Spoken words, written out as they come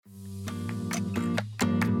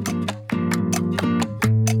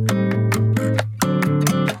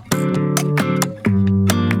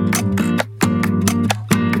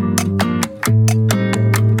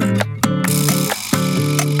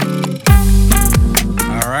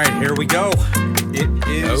we go. It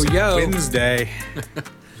is Wednesday.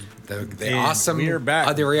 the awesome we are back.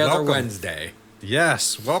 Other Welcome. Wednesday.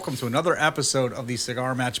 Yes, welcome to another episode of the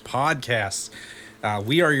Cigar Match Podcast.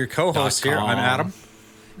 We are your co-hosts here. I'm Adam.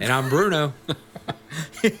 And I'm Bruno.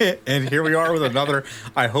 And here we are with another,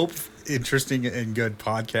 I hope, interesting and good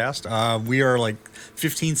podcast. We are like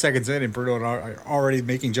 15 seconds in, and Bruno and I are already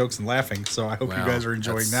making jokes and laughing. So I hope you guys are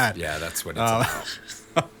enjoying that. Yeah, that's what it's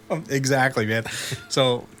about. Exactly, man.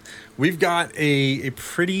 So we've got a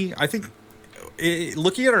pretty, I think,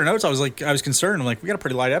 looking at our notes, I was concerned. I'm like, we got a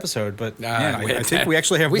pretty light episode, but man, I think we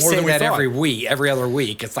actually have more than we thought. every other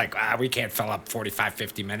week. It's like, we can't fill up 45,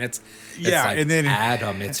 50 minutes. It's like, and then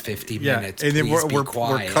Adam, it's 50 minutes. And then we're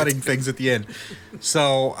cutting things at the end.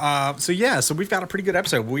 So we've got a pretty good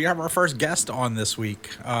episode. We have our first guest on this week.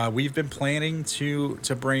 We've been planning to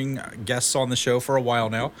bring guests on the show for a while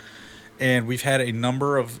now. And we've had a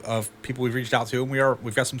number of people we've reached out to, and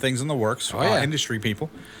we've got some things in the works, industry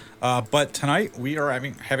people. But tonight we are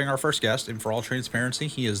having our first guest, and for all transparency,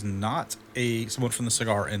 he is not someone from the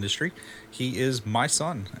cigar industry. He is my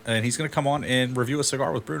son, and he's going to come on and review a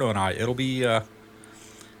cigar with Bruno and I. It'll be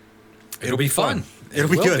fun. It'll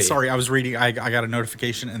be good. Sorry, I was reading. I got a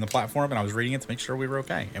notification in the platform, and I was reading it to make sure we were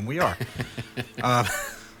okay, and we are.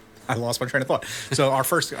 I lost my train of thought. So our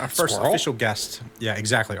first official guest. Yeah,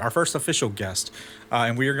 exactly. Our first official guest.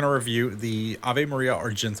 And we are going to review the Ave Maria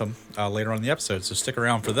Argentum later on in the episode. So stick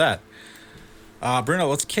around for that. Bruno,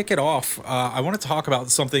 let's kick it off. I want to talk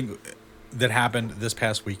about something that happened this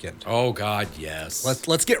past weekend. Oh, God, yes.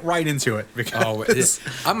 Let's get right into it. Because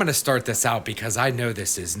I'm going to start this out because I know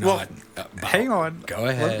this is not. Hang on. Go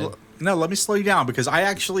ahead. Let me slow you down because I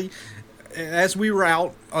actually, as we were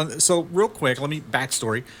out, so real quick, let me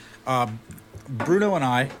backstory. Bruno and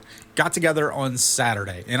I got together on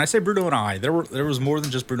Saturday, and I say Bruno and I. There was more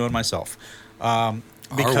than just Bruno and myself. Because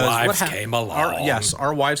our wives came along.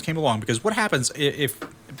 Our wives came along because what happens if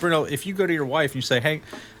Bruno, if you go to your wife and you say, "Hey,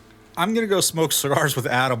 I'm going to go smoke cigars with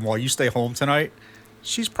Adam while you stay home tonight,"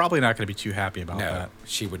 she's probably not going to be too happy about that.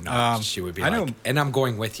 She would not. She would be like, "And I'm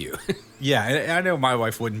going with you." Yeah, I know my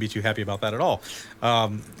wife wouldn't be too happy about that at all.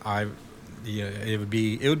 It would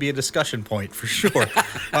be a discussion point for sure.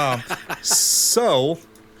 So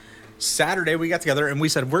Saturday we got together and we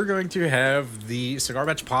said we're going to have the Cigar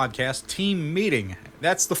Match Podcast team meeting.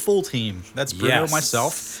 That's the full team. That's Bruno,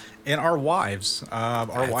 myself, and our wives.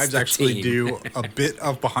 Our wives actually do a bit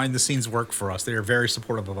of behind the scenes work for us. They are very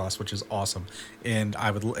supportive of us, which is awesome, and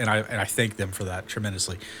I thank them for that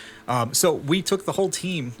tremendously. So we took the whole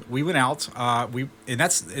team. We went out.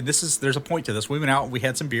 There's a point to this. We went out. We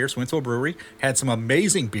had some beers. Went to a brewery. Had some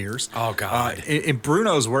amazing beers. Oh God! In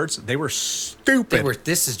Bruno's words, they were stupid.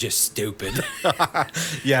 This is just stupid.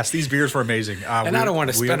 Yes, these beers were amazing. And I don't want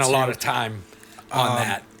to spend a lot of time on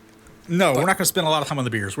that. No, we're not going to spend a lot of time on the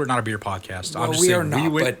beers. We're not a beer podcast. Well, we are not.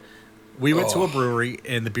 We went to a brewery,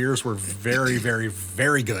 and the beers were very, very,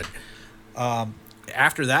 very good.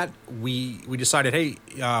 After that, we decided, hey,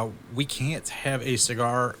 we can't have a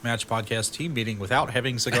Cigar Match Podcast team meeting without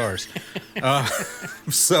having cigars.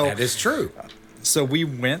 So that is true. So we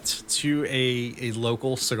went to a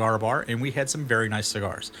local cigar bar, and we had some very nice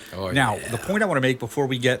cigars. Now, the point I want to make before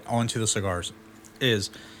we get onto the cigars is,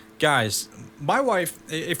 guys, my wife,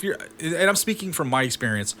 and I'm speaking from my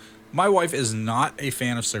experience, my wife is not a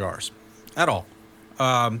fan of cigars at all.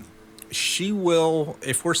 She will,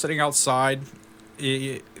 if we're sitting outside,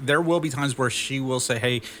 there will be times where she will say,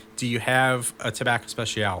 "Hey, do you have a tobacco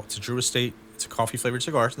special? It's a Drew Estate, it's a coffee-flavored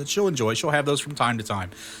cigar that she'll enjoy. She'll have those from time to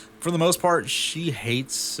time. For the most part, she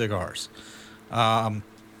hates cigars. I'm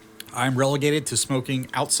relegated to smoking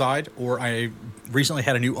outside, or I recently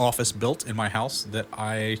had a new office built in my house that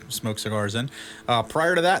I smoke cigars in.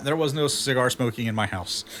 Prior to that, there was no cigar smoking in my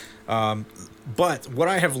house. But what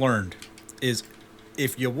I have learned is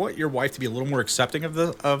if you want your wife to be a little more accepting of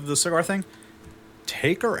the cigar thing,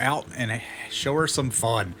 take her out and show her some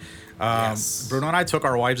fun. Yes. Bruno and I took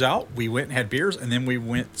our wives out. We went and had beers, and then we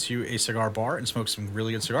went to a cigar bar and smoked some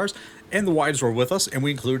really good cigars. And the wives were with us, and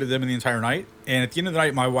we included them in the entire night. And at the end of the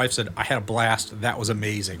night, my wife said, "I had a blast. That was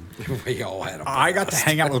amazing." We all had a blast. I got to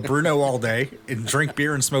hang out with Bruno all day and drink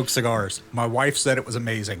beer and smoke cigars. My wife said it was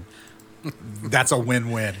amazing. That's a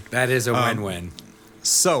win-win. That is a win-win.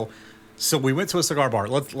 So we went to a cigar bar.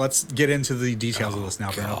 Let's get into the details of this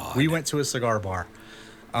now, Bruno. God. We went to a cigar bar.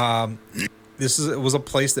 It was a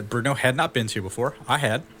place that Bruno had not been to before. I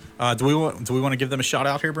had. Do we want to give them a shout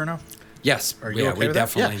out here, Bruno? Yes. Are you okay we with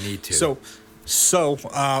definitely that? need to. So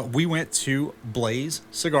we went to Blaze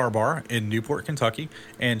Cigar Bar in Newport, Kentucky,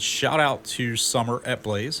 and shout out to Summer at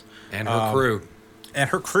Blaze and her crew.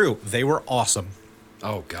 And her crew, they were awesome.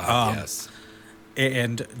 Oh God, yes.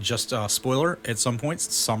 And just spoiler, at some point,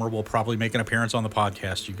 Summer will probably make an appearance on the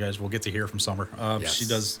podcast. You guys will get to hear from Summer. Yes. She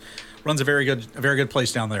runs a very good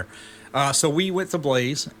place down there. So we went to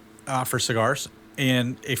Blaze for cigars,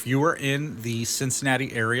 and if you are in the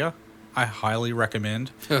Cincinnati area, I highly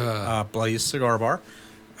recommend Blaze Cigar Bar.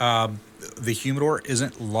 The humidor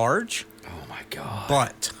isn't large. Oh my God.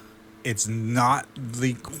 But it's not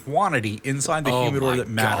the quantity inside the humidor that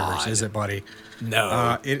matters, is it, buddy?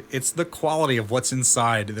 No. It's the quality of what's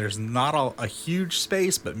inside. There's not a huge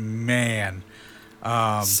space, but man.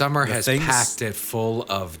 Summer has packed it full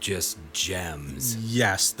of just gems.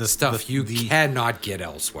 Yes. The stuff you cannot get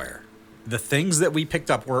elsewhere. The things that we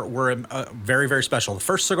picked up were very, very special. The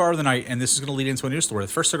first cigar of the night, and this is going to lead into a new story.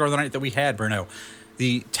 The first cigar of the night that we had, Bruno,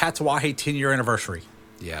 the Tatuaje 10-year anniversary.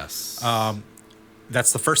 Yes.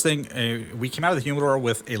 That's the first thing. We came out of the humidor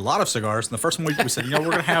with a lot of cigars, and the first one we said, we're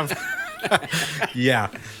going to have... yeah,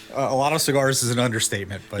 a lot of cigars is an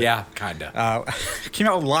understatement. But yeah, kind of. Came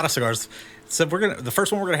out with a lot of cigars. So the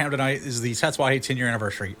first one we're going to have tonight is the Tatuaje 10-year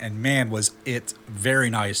anniversary, and man, was it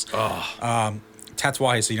very nice. Oh.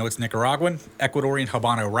 Tatuaje, so it's Nicaraguan, Ecuadorian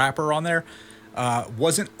Habano wrapper on there.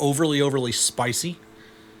 Wasn't overly spicy.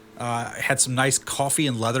 Had some nice coffee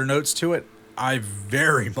and leather notes to it. I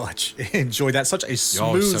very much enjoyed that. Such a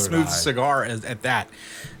smooth cigar at that.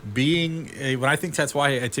 When I think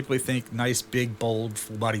Tatuaje, I typically think nice, big, bold,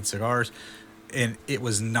 full-bodied cigars. And it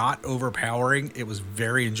was not overpowering. It was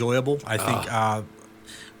very enjoyable. I think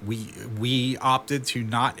we opted to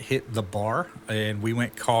not hit the bar, and we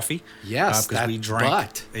went coffee. Yes, because we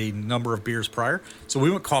drank a number of beers prior. So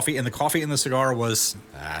we went coffee, and the coffee in the cigar was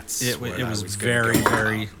it was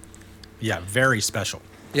very very special.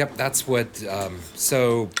 Yep, that's what.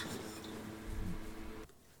 So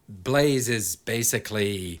Blaze is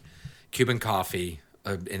basically Cuban coffee,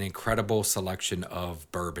 an incredible selection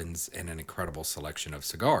of bourbons, and an incredible selection of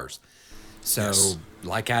cigars. So, yes.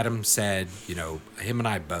 Like Adam said, him and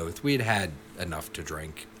I both, we'd had enough to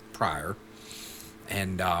drink prior,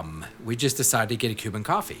 and we just decided to get a Cuban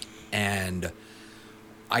coffee. And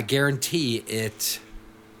I guarantee it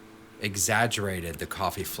exaggerated the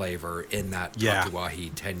coffee flavor in that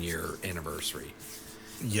Tatuaje 10-year anniversary.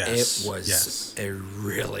 Yes. It was a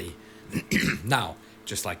really... Now,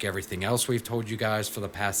 just like everything else we've told you guys for the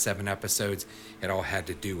past 7 episodes, it all had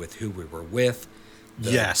to do with who we were with.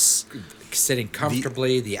 Sitting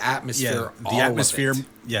comfortably, the atmosphere, the atmosphere.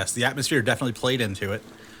 Yes, the atmosphere definitely played into it,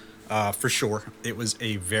 for sure. It was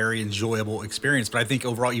a very enjoyable experience, but I think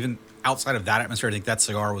overall, even outside of that atmosphere, I think that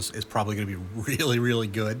cigar is probably going to be really, really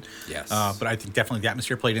good. Yes. But I think definitely the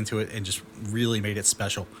atmosphere played into it and just really made it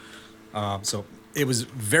special. So it was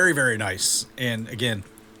very, very nice. And again,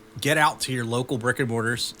 get out to your local brick and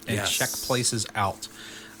mortars and check places out.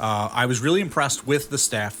 I was really impressed with the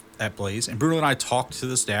staff at Blaze, and Bruno and I talked to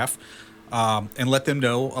the staff and let them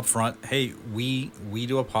know up front, hey, we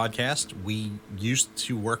do a podcast. We used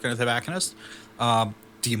to work at a tobacconist.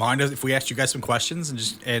 Do you mind if we asked you guys some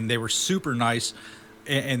questions? And they were super nice,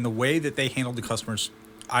 and the way that they handled the customers.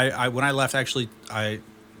 I when I left, actually,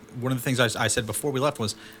 one of the things I said before we left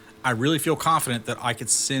was, I really feel confident that I could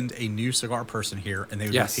send a new cigar person here, and they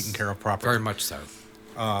would be taken care of properly. Very much so.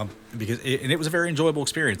 Because it was a very enjoyable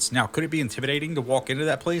experience. Now, could it be intimidating to walk into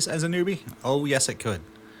that place as a newbie? Oh, yes, it could.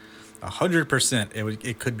 100%.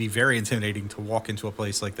 It could be very intimidating to walk into a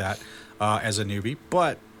place like that as a newbie.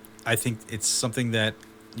 But I think it's something that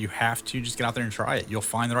you have to just get out there and try it. You'll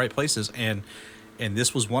find the right places, and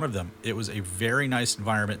this was one of them. It was a very nice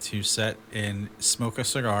environment to sit and smoke a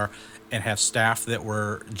cigar and have staff that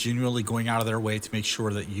were genuinely going out of their way to make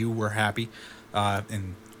sure that you were happy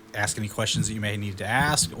and ask any questions that you may need to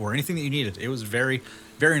ask or anything that you needed. It was very,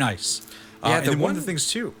 very nice. And one of the things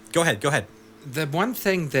too. Go ahead. The one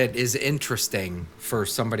thing that is interesting for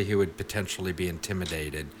somebody who would potentially be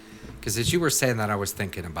intimidated, because as you were saying that, I was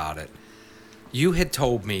thinking about it. You had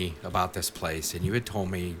told me about this place, and you had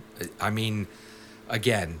told me,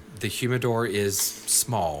 again, the humidor is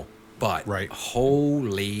small, but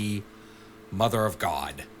holy mother of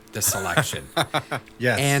God, the selection.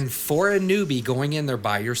 Yes. And for a newbie going in there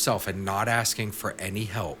by yourself and not asking for any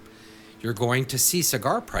help, you're going to see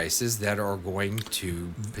cigar prices that are going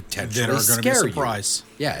to potentially scare you.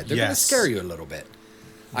 Yeah, they're going to scare you a little bit.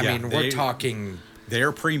 We're talking...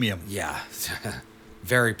 They're premium. Yeah,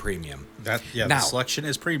 very premium. Now, the selection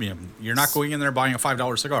is premium. You're not going in there buying a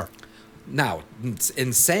 $5 cigar. Now,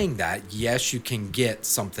 in saying that, yes, you can get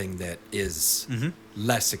something that is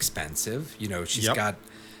less expensive. She's got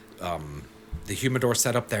the humidor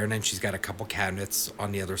set up there, and then she's got a couple cabinets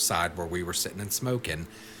on the other side where we were sitting and smoking.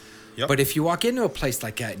 Yep. But if you walk into a place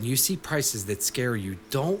like that and you see prices that scare you,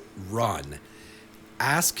 don't run.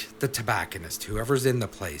 Ask the tobacconist, whoever's in the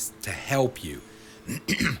place, to help you.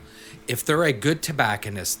 If they're a good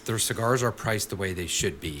tobacconist, their cigars are priced the way they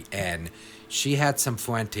should be. And she had some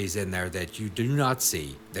Fuentes in there that you do not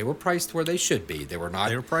see. They were priced where they should be. They were not.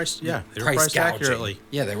 They were priced. Yeah, they were priced priced accurately.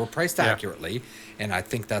 Yeah, they were priced accurately, and I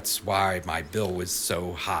think that's why my bill was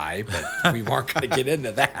so high. But we weren't going to get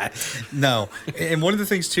into that. No, and one of the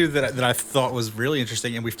things too that I thought was really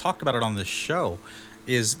interesting, and we've talked about it on this show,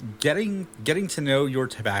 is getting to know your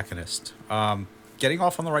tobacconist, getting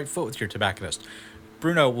off on the right foot with your tobacconist.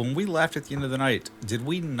 Bruno, when we left at the end of the night, did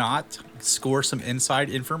we not score some inside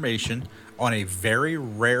information on a very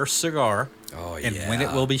rare cigar and when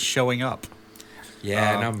it will be showing up?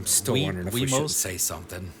 Yeah, and I'm still wondering if we should say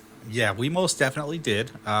something. Yeah, we most definitely did.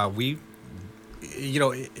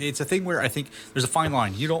 It's a thing where I think there's a fine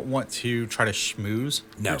line. You don't want to try to schmooze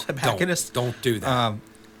your tobacconist. Don't do that.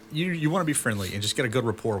 You want to be friendly and just get a good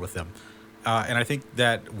rapport with them. And I think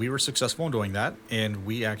that we were successful in doing that, and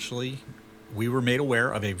we were made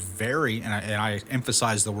aware of a very, and I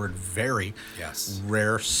emphasize the word very,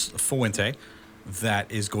 rare Fuente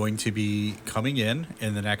that is going to be coming in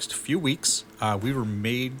the next few weeks. We were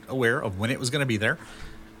made aware of when it was going to be there,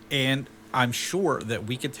 and I'm sure that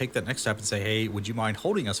we could take that next step and say, hey, would you mind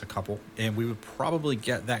holding us a couple? And we would probably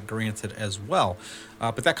get that granted as well.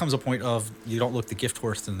 But that comes a point of you don't look the gift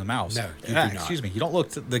horse in the mouth. No, you do not. Excuse me. You don't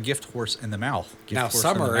look the gift horse in the mouth. Now,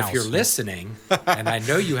 Summer, if you're listening, and I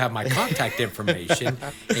know you have my contact information,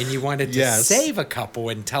 and you wanted to save a couple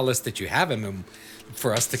and tell us that you have them and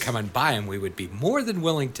for us to come and buy them, we would be more than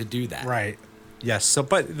willing to do that. Right. Yes. So,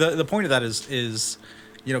 but the point of that is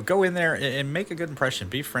go in there and make a good impression.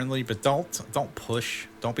 Be friendly, but don't push.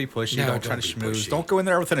 Don't be pushy. No, don't try to schmooze. Don't go in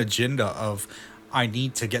there with an agenda of, I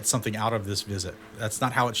need to get something out of this visit. That's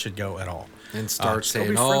not how it should go at all. And start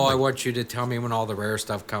saying, I want you to tell me when all the rare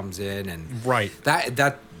stuff comes in. And right.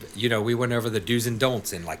 That we went over the do's and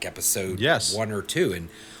don'ts in like episode 1 or 2. And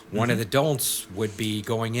one of the don'ts would be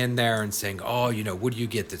going in there and saying, what do you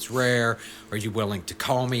get that's rare? Are you willing to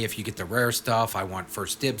call me if you get the rare stuff? I want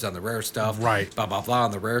first dibs on the rare stuff. Right. Blah, blah, blah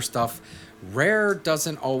on the rare stuff. Rare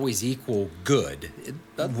doesn't always equal good.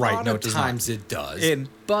 A lot of times it does.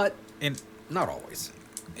 But not always.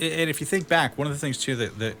 And if you think back, one of the things, too,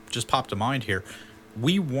 that just popped to mind here,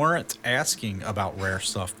 we weren't asking about rare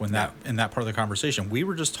stuff in that part of the conversation. We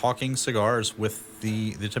were just talking cigars with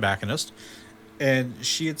the tobacconist. And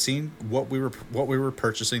she had seen what we were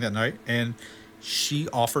purchasing that night, and she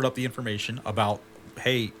offered up the information about,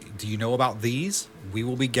 hey, do you know about these? We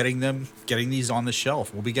will be getting these on the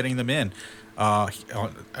shelf. We'll be getting them in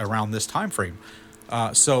around this time frame.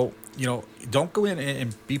 So don't go in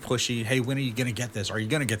and be pushy. Hey, when are you going to get this? Are you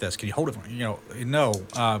going to get this? Can you hold it? No.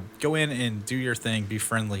 Go in and do your thing. Be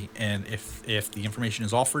friendly, and if the information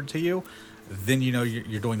is offered to you, then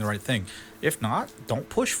you're doing the right thing. If not, don't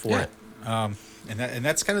push for it. And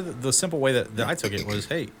that's kind of the simple way that I took it was,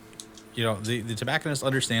 hey, the tobacconist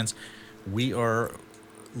understands I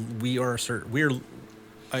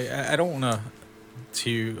don't want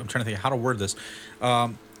to, I'm trying to think how to word this.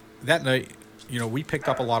 That night, we picked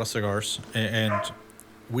up a lot of cigars and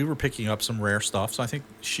we were picking up some rare stuff. So I think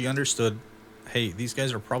she understood, hey, these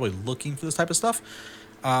guys are probably looking for this type of stuff.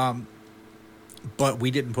 But we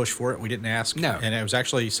didn't push for it. We didn't ask. No. And it was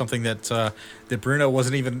actually something that Bruno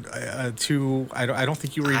wasn't even too. I don't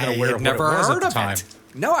think you were even aware of what it was at the time.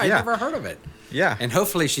 No, I never heard of it. Yeah. And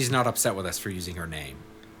hopefully she's not upset with us for using her name.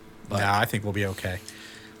 No, I think we'll be okay.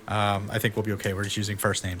 We're just using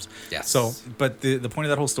first names. Yes. So, but the point of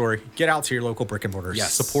that whole story, get out to your local brick and mortars.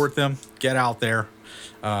 Yes. Support them. Get out there.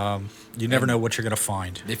 You never know what you're going to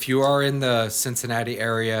find. If you are in the Cincinnati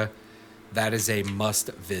area, that is a must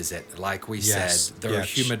visit. Like we said, their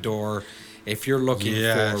humidor. If you're looking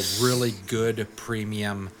for really good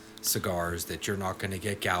premium cigars that you're not going to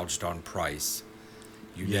get gouged on price,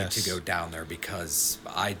 you need to go down there because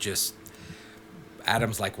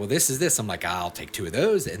Adam's like, well, this is this. I'm like, I'll take 2 of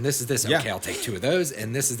those. And this is this. Okay, I'll take 2 of those.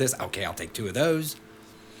 And this is this. Okay, I'll take 2 of those.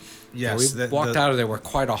 Yes. We walked out of there with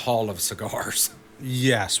quite a haul of cigars.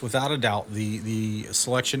 Yes, without a doubt. The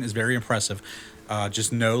selection is very impressive.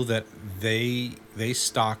 Just know that they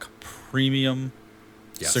stock premium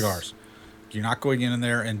cigars. You're not going in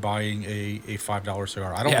there and buying a $5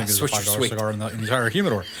 cigar. I don't think there's a $5 cigar in the entire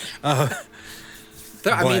humidor.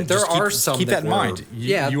 There are some. Keep that in mind.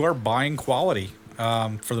 You are buying quality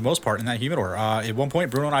for the most part in that humidor. At one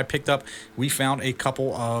point, Bruno and I we found a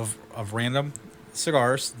couple of random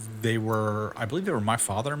cigars. I believe they were My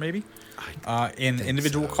Father, maybe, in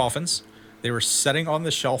individual coffins. They were setting on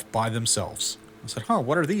the shelf by themselves. I said, "Huh,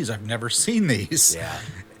 what are these? I've never seen these." Yeah.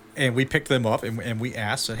 And we picked them up and we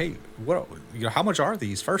asked, said, "Hey, how much are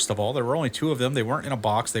these?" First of all, there were only two of them. They weren't in a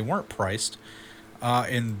box. They weren't priced,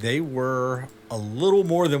 and they were a little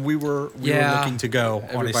more than we were looking to go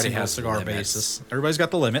on a single cigar basis. Everybody's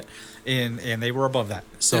got the limit, and they were above that.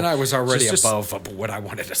 So and I was already above what I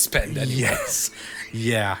wanted to spend anyway. Yes.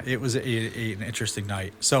 Yeah, it was an interesting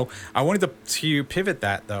night. So I wanted to pivot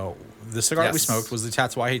that, though. The cigar that we smoked was the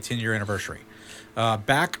Tatuaje 10-year anniversary.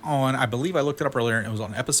 Back on, I believe I looked it up earlier, and it was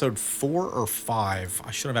on episode 4 or 5.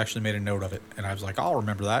 I should have actually made a note of it, and I was like, I'll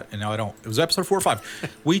remember that, and now I don't. It was episode 4 or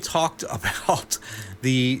 5. We talked about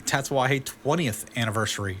the Tatuaje 20th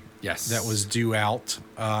anniversary. Yes. That was due out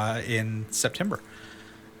in September.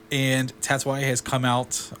 And Tatuaje has come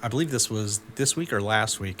out, I believe this was this week or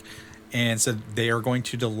last week, and said they are going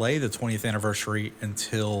to delay the 20th anniversary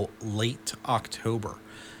until late October.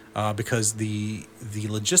 Because the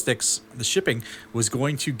logistics, the shipping was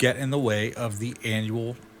going to get in the way of the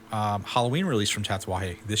annual Halloween release from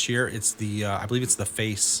Tatuaje. This year, it's I believe it's the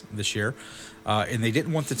face this year, and they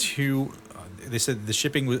didn't want the two. They said the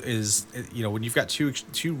shipping is, when you've got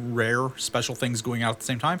two rare special things going out at the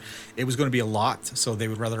same time, it was going to be a lot. So they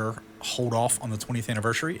would rather hold off on the 20th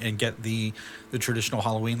anniversary and get the traditional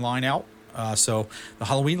Halloween line out. So the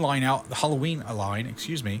Halloween line,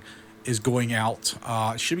 is going out.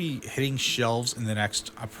 Should be hitting shelves in the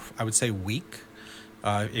next, I would say, week.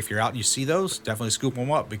 If you're out and you see those, definitely scoop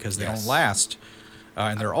them up because they don't last,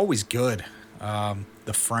 and they're always good.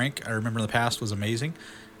 The Frank, I remember in the past, was amazing.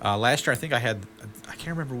 Last year, I think I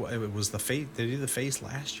can't remember what it was. The face. Did they do the face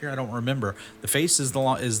last year? I don't remember. The face is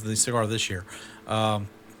the cigar this year.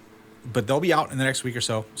 But they'll be out in the next week or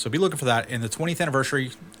so. So be looking for that. And the 20th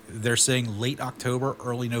anniversary, they're saying late October,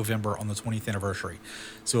 early November on the 20th anniversary.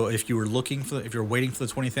 So if you were if you're waiting for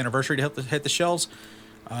the 20th anniversary to hit the shelves,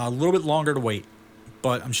 a little bit longer to wait.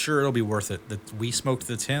 But I'm sure it'll be worth it. We smoked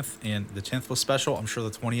the 10th, and the 10th was special. I'm sure the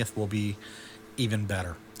 20th will be even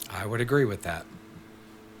better. I would agree with that.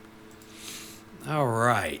 All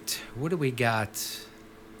right. What do we got?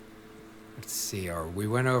 Let's see. We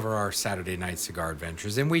went over our Saturday night cigar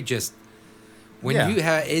adventures, and we just you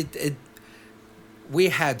had it. We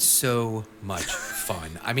had so much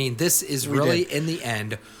fun. I mean, this is really in the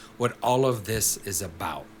end what all of this is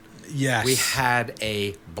about. Yes, we had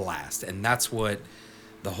a blast, and that's what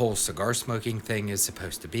the whole cigar smoking thing is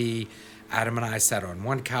supposed to be. Adam and I sat on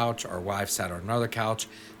one couch. Our wives sat on another couch.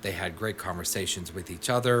 They had great conversations with each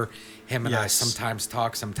other. Him and I sometimes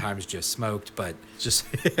talked, sometimes just smoked, but this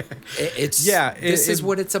is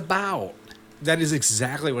what it's about. That is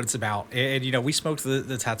exactly what it's about. And we smoked the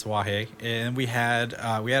Tatuaje, and we had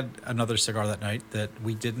another cigar that night that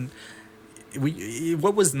we didn't.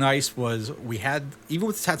 What was nice was we had, even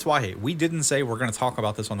with the Tatuaje, we didn't say we're going to talk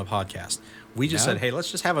about this on the podcast. We just said, hey,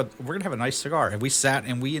 let's just we're going to have a nice cigar. And we sat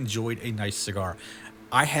and we enjoyed a nice cigar.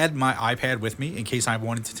 I had my iPad with me in case I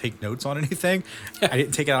wanted to take notes on anything. I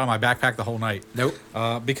didn't take it out of my backpack the whole night. Nope.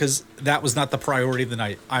 Because that was not the priority of the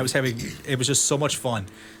night. It was just so much fun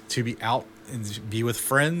to be out and be with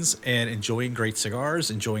friends and enjoying great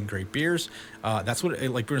cigars, enjoying great beers. That's what,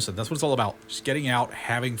 like Bruno said, that's what it's all about. Just getting out,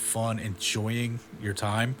 having fun, enjoying your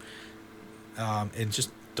time, and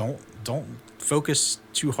just don't focus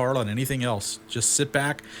too hard on anything else. Just sit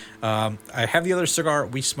back. I have the other cigar.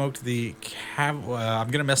 We smoked the I'm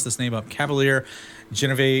gonna mess this name up. Cavalier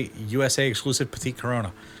Genevieve USA exclusive Petite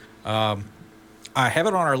Corona. I have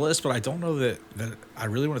it on our list, but I don't know that I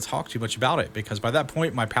really want to talk too much about it because by that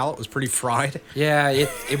point my palate was pretty fried. Yeah,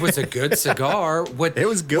 it was a good cigar. It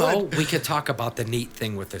was good. Well, we could talk about the neat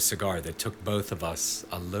thing with the cigar that took both of us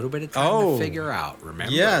a little bit of time to figure out.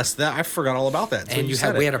 Remember? Yes, I forgot all about that. And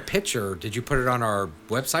we had a picture. Did you put it on our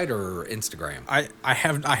website or Instagram? I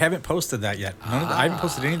haven't posted that yet. I haven't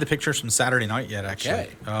posted any of the pictures from Saturday night yet. Actually,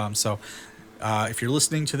 okay. If you're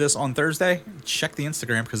listening to this on Thursday, check the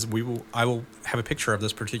Instagram because I will have a picture of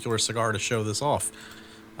this particular cigar to show this off.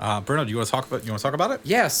 Bruno, do you want to talk about it?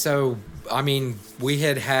 Yeah. So I mean, we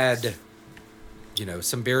had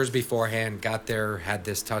some beers beforehand. Got there, had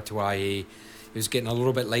this Tatuaje. It was getting a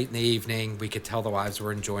little bit late in the evening. We could tell the wives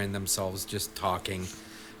were enjoying themselves, just talking.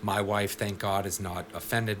 My wife, thank God, is not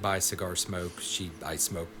offended by cigar smoke. I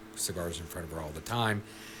smoke cigars in front of her all the time,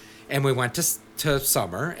 and we went to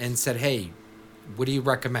Summer and said, hey, what do you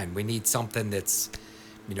recommend? We need something that's,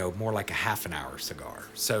 more like a half an hour cigar.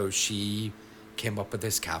 So she came up with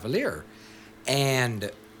this Cavalier.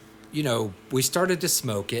 And, we started to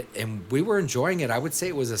smoke it and we were enjoying it. I would say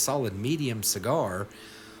it was a solid medium cigar.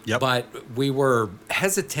 Yep. But we were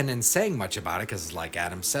hesitant in saying much about it because, like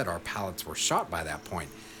Adam said, our palates were shot by that point.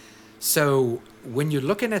 So when you're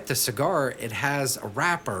looking at the cigar, it has a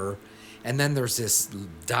wrapper, and then there's this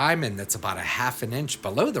diamond that's about a half an inch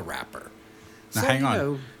below the wrapper. Now, hang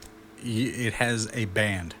on. It has a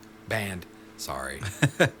band. Sorry.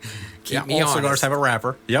 Keep me all honest. Cigars have a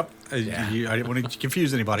wrapper. Yep. Yeah. I didn't want to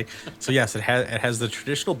confuse anybody. So yes, it has the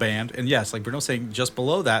traditional band, and yes, like Bruno's saying, just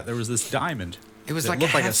below that there was this diamond. It was looked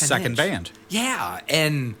like a second band. Yeah,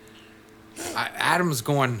 and Adam's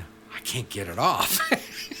going, I can't get it off,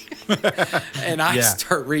 and I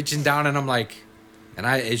start reaching down, and I'm like, and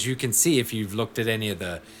as you can see, if you've looked at any of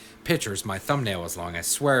the pictures, my thumbnail is long. I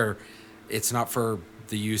swear, it's not for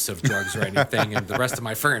the use of drugs or anything, and the rest of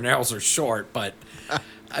my fingernails are short, but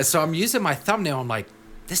so I'm using my thumbnail. I'm like,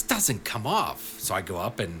 this doesn't come off. So I go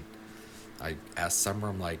up and I ask Summer,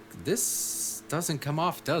 I'm like, this doesn't come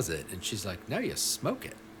off, does it? And she's like, no, you smoke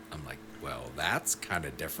it. I'm like, well, that's kind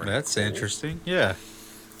of different. That's cool. Interesting. Yeah.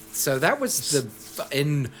 So that was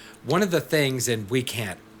one of the things, and we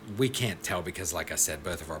can't tell because, like I said,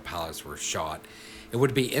 both of our palates were shot. It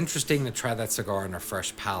would be interesting to try that cigar on a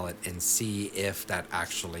fresh palate and see if that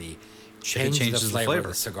actually changes the flavor of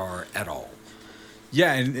the cigar at all.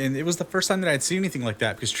 Yeah, and it was the first time that I'd seen anything like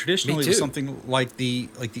that, because traditionally it was something like the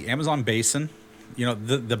Amazon Basin. You know,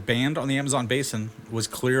 the band on the Amazon Basin was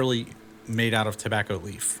clearly made out of tobacco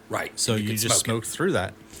leaf. Right. So you just smoked through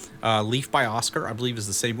that. Leaf by Oscar, I believe, is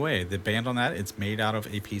the same way. The band on that, it's made out of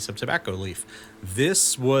a piece of tobacco leaf.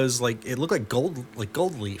 This was it looked like gold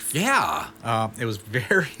leaf. Yeah. It was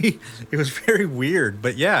very weird,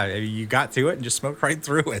 but yeah, you got to it and just smoked right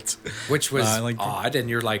through it, which was odd. And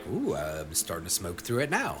you're like, ooh, I'm starting to smoke through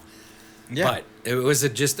it now. Yeah. But it was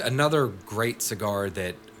just another great cigar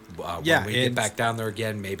that when we get back down there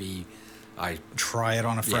again, maybe I try it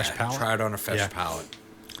on a fresh palate. Try it on a fresh palate.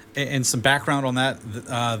 And some background on that,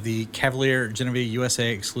 the Cavalier Genevieve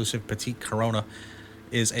USA exclusive Petite Corona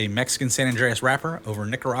is a Mexican San Andreas wrapper over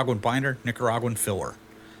Nicaraguan binder, Nicaraguan filler.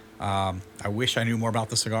 I wish I knew more about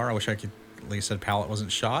the cigar. I wish I could, like I said, palate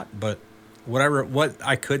wasn't shot, but what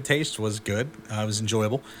I could taste was good. It was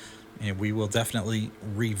enjoyable, and we will definitely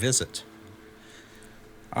revisit.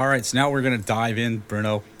 All right, so now we're going to dive in,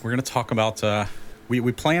 Bruno. We're going to talk about,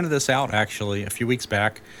 we planned this out actually a few weeks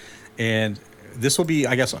back, and this will be,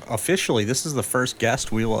 I guess, officially, this is the first guest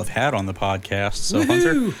we will have had on the podcast. So, Woo-hoo!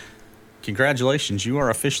 Hunter, congratulations. You are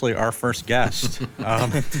officially our first guest.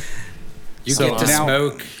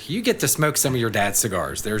 You get to smoke some of your dad's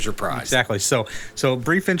cigars. There's your prize. Exactly. So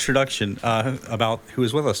brief introduction about who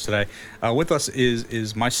is with us today. With us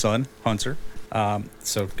is my son, Hunter.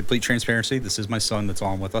 So complete transparency, this is my son that's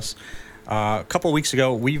on with us. A couple of weeks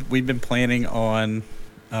ago, we've been planning on...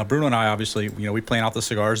 Bruno and I, obviously, we plan out the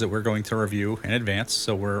cigars that we're going to review in advance,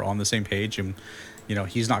 so we're on the same page, and,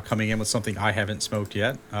 he's not coming in with something I haven't smoked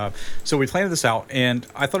yet. So we planned this out, and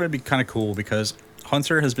I thought it'd be kind of cool because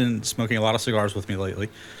Hunter has been smoking a lot of cigars with me lately.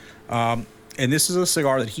 And this is a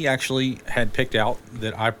cigar that he actually had picked out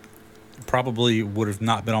that I probably would have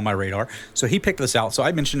not been on my radar. So he picked this out. So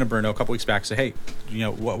I mentioned to Bruno a couple weeks back, say, hey,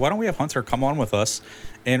 why don't we have Hunter come on with us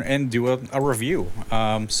and do a review?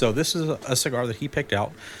 So this is a cigar that he picked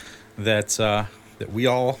out that we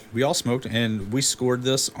all smoked, and we scored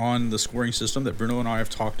this on the scoring system that Bruno and I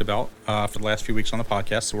have talked about for the last few weeks on the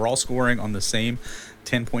podcast. So we're all scoring on the same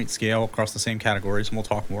 10-point scale across the same categories, and we'll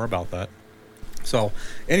talk more about that. So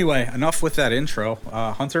anyway, enough with that intro.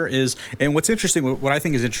 Hunter is, and what's interesting, what I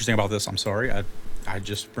think is interesting about this, I'm sorry, I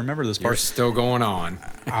just remember this part. You're still going on.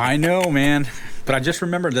 I know, man, but I just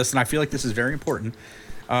remembered this, and I feel like this is very important.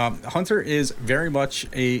 Hunter is very much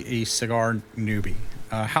a cigar newbie.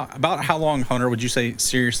 About how long, Hunter, would you say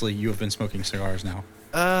seriously you have been smoking cigars now?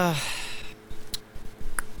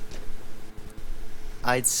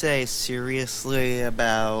 I'd say seriously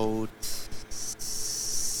about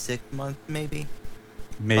 6 months, maybe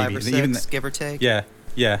 5 or 6, give or take.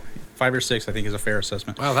 Yeah, 5 or 6, I think, is a fair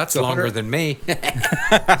assessment. Well, that's so longer than me.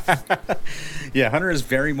 Yeah, Hunter is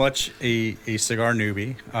very much a cigar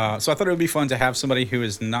newbie. So I thought it would be fun to have somebody who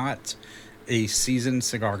is not a seasoned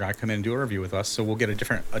cigar guy come in and do a review with us. So we'll get a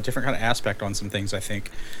different kind of aspect on some things, I think.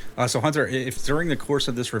 So Hunter, if during the course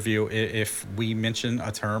of this review, if we mention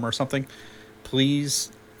a term or something,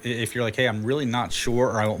 please, if you're like, hey, I'm really not sure,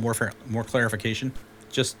 or I want more clarification,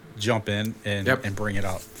 just jump in and bring it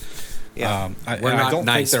up. Yeah, we're not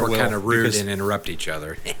nice. We're kind of rude and interrupt each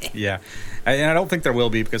other. Yeah, and I don't think there will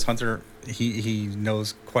be, because Hunter, he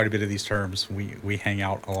knows quite a bit of these terms. We hang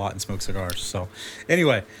out a lot and smoke cigars. So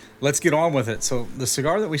anyway, let's get on with it. So the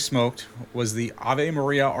cigar that we smoked was the Ave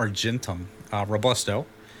Maria Argentum Robusto.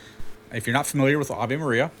 If you're not familiar with Ave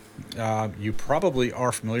Maria, you probably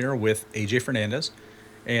are familiar with AJ Fernandez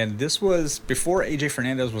And this was before AJ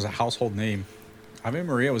Fernandez was a household name. Ave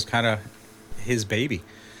Maria was kind of his baby.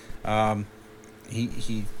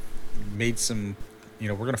 He made some,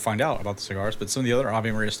 we're going to find out about the cigars, but some of the other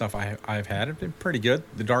Ave Maria stuff I've had have been pretty good.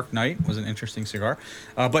 The Dark Knight was an interesting cigar.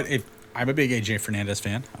 But I'm a big AJ Fernandez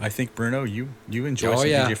fan. I think, Bruno, you enjoy some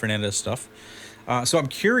AJ Fernandez stuff. So I'm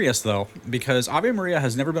curious, though, because Ave Maria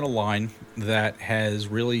has never been a line that has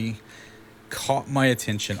really caught my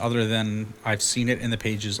attention other than I've seen it in the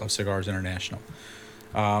pages of Cigars International.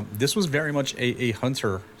 This was very much a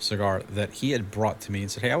Hunter cigar that he had brought to me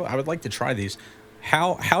and said, hey, I would like to try these.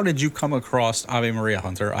 How did you come across Ave Maria,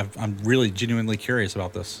 Hunter? I'm really genuinely curious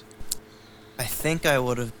about this. I think I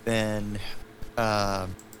would have been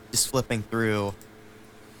just flipping through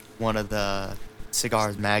one of the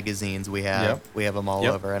cigars magazines we have. Yep. We have them all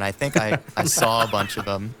over, and I think I saw a bunch of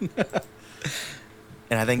them.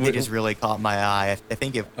 And I think they just really caught my eye. I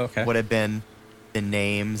think it would have been the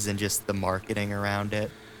names and just the marketing around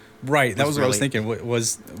it. Right, that was what I was thinking.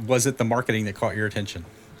 Was it the marketing that caught your attention?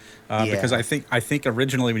 Because I think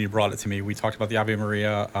originally when you brought it to me, we talked about the Ave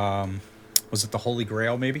Maria. Was it the Holy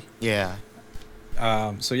Grail, maybe? Yeah.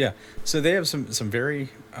 So they have some very.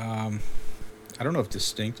 I don't know if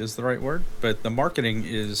distinct is the right word, but the marketing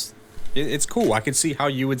it's cool. I could see how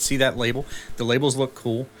you would see that label. The labels look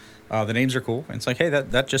cool. The names are cool. And it's like, hey,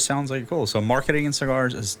 that just sounds like cool. So marketing in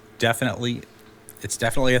cigars is definitely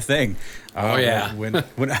a thing. When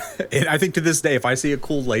and I think to this day, if I see a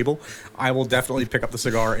cool label, I will definitely pick up the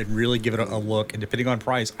cigar and really give it a look. And depending on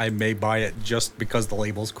price, I may buy it just because the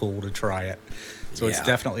label's cool to try it. So it's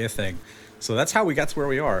definitely a thing. So that's how we got to where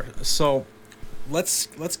we are. So let's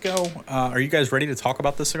go. Are you guys ready to talk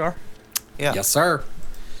about this cigar? Yeah. Yes, sir.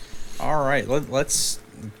 All right. Let's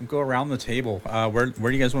go around the table. Where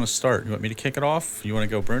do you guys want to start? You want me to kick it off? You want to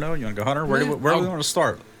go Bruno? You want to go Hunter? Where do we want to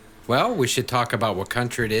start? Well, we should talk about what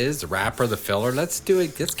country it is, the wrapper, the filler. Let's do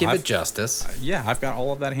it. Let's give it justice. Yeah, I've got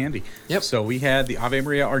all of that handy. Yep. So we had the Ave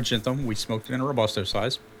Maria Argentum. We smoked it in a Robusto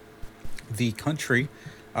size. The country,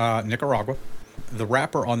 Nicaragua. The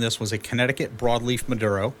wrapper on this was a Connecticut broadleaf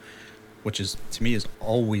Maduro, which is, to me, is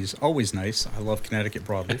always nice. I love Connecticut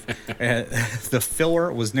broadleaf. The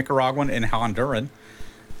filler was Nicaraguan and Honduran.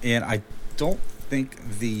 And I don't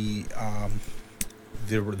think the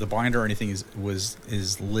binder or anything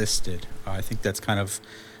is listed. I think that's kind of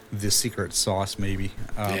the secret sauce, maybe.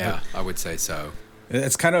 I would say so.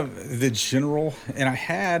 It's kind of the general. And I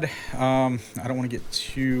had I don't want to get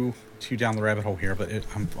too down the rabbit hole here, but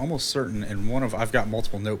I'm almost certain. And I've got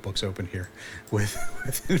multiple notebooks open here with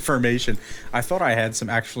information. I thought I had some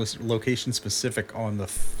actually location specific on the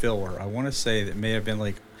filler. I want to say that may have been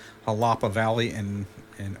like Jalapa Valley and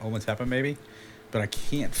Ometepe maybe, but I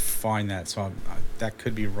can't find that, so that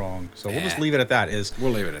could be wrong. So we'll just leave it at that.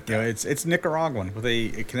 We'll leave it at that. It's Nicaraguan with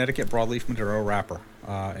a Connecticut broadleaf Maduro wrapper,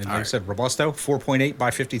 and like I said, Robusto 4.8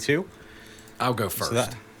 by 52. I'll go first.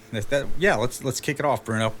 So let's kick it off,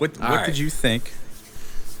 Bruno. What did you think?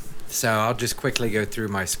 So I'll just quickly go through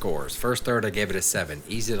my scores. First third, I gave it a 7.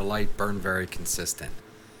 Easy to light, burn very consistent.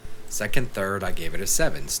 Second third, I gave it a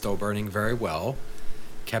 7. Still burning very well.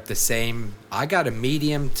 Kept the same. I got a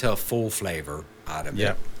medium to full flavor out of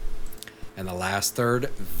it. And the last third,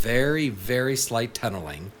 very, very slight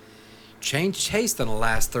tunneling. Changed taste in the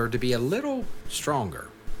last third to be a little stronger.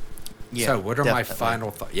 Yeah, so what are my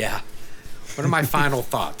final thoughts? Yeah. What are my final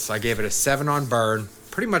thoughts? I gave it a 7 on burn,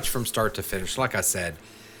 pretty much from start to finish. Like I said,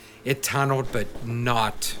 it tunneled, but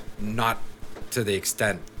not to the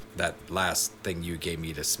extent that last thing you gave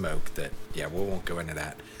me to smoke. We won't go into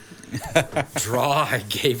that. Draw, I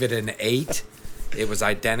gave it an 8. It was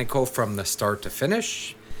identical from the start to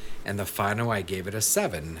finish. And the final, I gave it a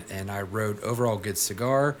 7. And I wrote overall good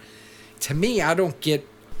cigar. To me, I'm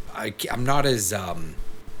not as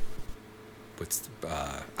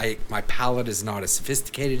my palate is not as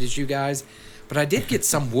sophisticated as you guys, but I did get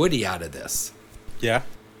some woody out of this. Yeah.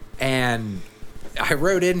 And I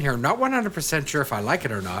wrote in here, not 100% sure if I like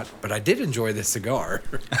it or not, but I did enjoy this cigar.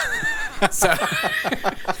 So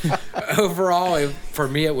overall, for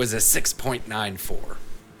me, it was a 6.94.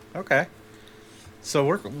 Okay. So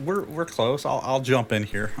we're close. I'll jump in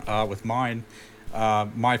here with mine. I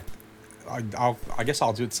guess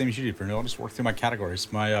I'll do it the same as you did, Bruno. I'll just work through my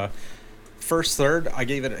categories. My first third, I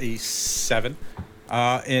gave it a 7.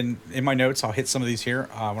 In my notes, I'll hit some of these here.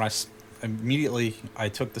 When I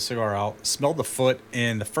took the cigar out, smelled the foot,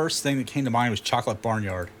 and the first thing that came to mind was Chocolate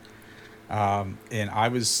Barnyard. And I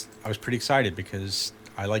was pretty excited because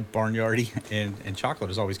I like barnyardy and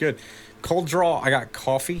chocolate is always good. Cold draw, I got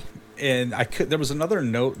coffee and there was another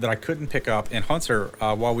note that I couldn't pick up. And Hunter,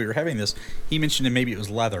 while we were having this, he mentioned that maybe it was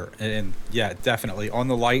leather. And yeah, definitely on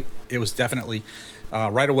the light, it was definitely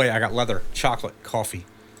right away. I got leather, chocolate, coffee.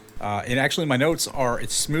 And actually, my notes are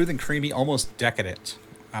it's smooth and creamy, almost decadent.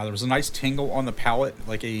 There was a nice tingle on the palate,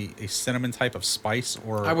 like a cinnamon type of spice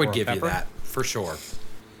or I would or give you pepper. that for sure.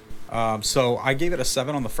 So I gave it a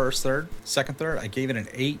 7 on the second third. I gave it an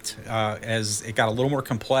 8 as it got a little more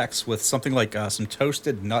complex with something like some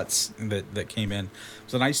toasted nuts that came in. It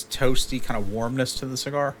was a nice toasty kind of warmness to the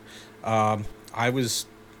cigar. I was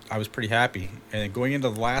pretty happy. And going into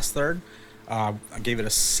the last third, I gave it a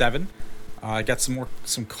 7. I got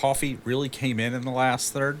some coffee really came in the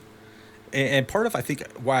last third. And part of I think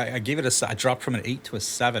why I gave it I dropped from an 8 to a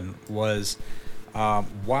 7 was.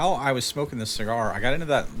 While I was smoking this cigar, I got into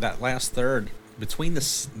that last third. Between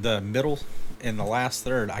the middle and the last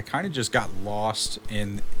third, I kind of just got lost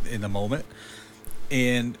in the moment,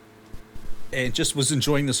 and just was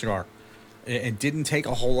enjoying the cigar, and didn't take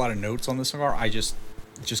a whole lot of notes on the cigar. I just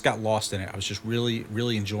got lost in it. I was just really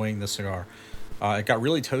really enjoying the cigar. It got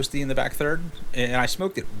really toasty in the back third, and I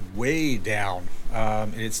smoked it way down,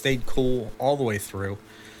 and it stayed cool all the way through.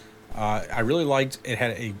 I really liked it.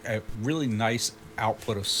 Had a really nice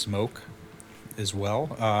output of smoke as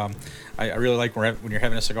well. I really like when you're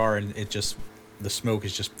having a cigar and the smoke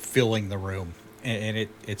is just filling the room, and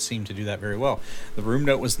it seemed to do that very well. The room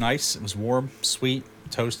note was nice. It was warm, sweet,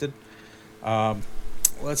 toasted.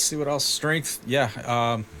 Let's see what else. Strength,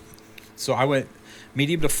 yeah. So I went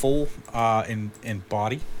medium to full in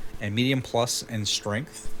body and medium plus in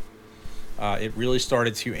strength. It really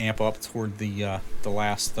started to amp up toward the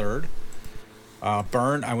last third.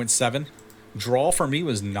 Burn, I went 7. Draw for me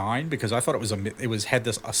was 9 because I thought it had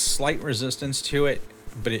a slight resistance to it,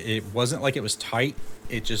 but it wasn't like it was tight.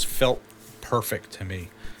 It just felt perfect to me.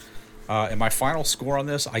 And my final score on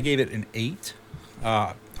this, I gave it an 8.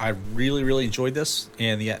 I really really enjoyed this,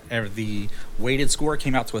 and the weighted score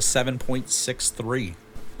came out to a 7.63.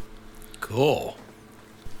 Cool.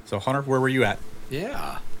 So Hunter, where were you at?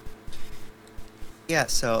 Yeah. Yeah,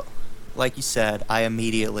 so like you said, I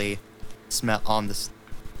immediately smelled on this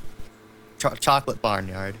chocolate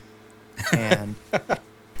barnyard, and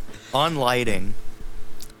on lighting,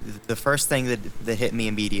 the first thing that hit me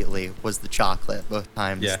immediately was the chocolate both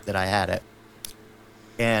times that I had it.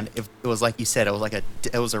 And it was like you said, it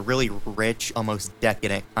was a really rich, almost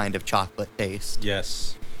decadent kind of chocolate taste.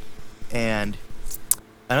 Yes. And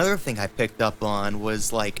another thing I picked up on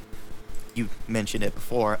was, like you mentioned it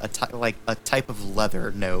before, a type of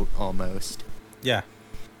leather note almost. Yeah.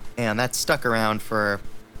 And that stuck around for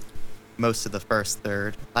most of the first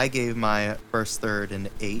third. I gave my first third an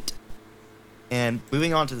 8. And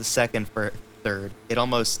moving on to the second third, it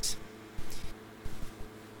almost...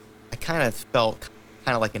 I kind of felt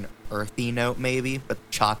kind of like an earthy note maybe, but the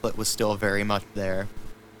chocolate was still very much there.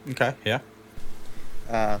 Okay, yeah.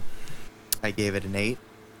 I gave it an 8.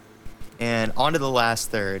 And on to the last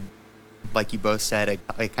third, like you both said, it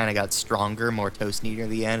kind of got stronger, more toasty near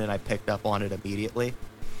the end, and I picked up on it immediately.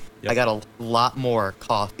 Yep. I got a lot more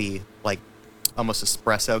coffee, like almost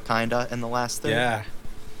espresso kinda in the last third. Yeah.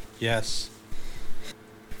 Yes.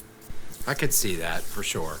 I could see that for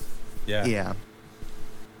sure. Yeah. Yeah.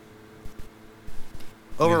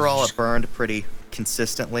 Overall, it burned pretty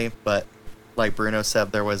consistently, but like Bruno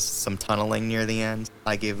said, there was some tunneling near the end.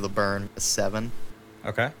 I gave the burn a 7.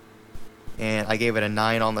 Okay. And I gave it a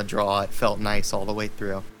 9 on the draw. It felt nice all the way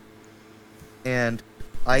through. And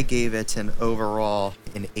I gave it an overall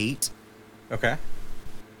an 8. Okay.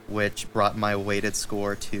 Which brought my weighted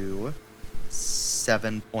score to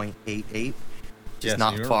 7.88. Just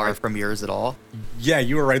not far from yours at all. Yeah,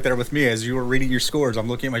 you were right there with me as you were reading your scores. I'm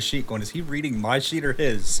looking at my sheet going, is he reading my sheet or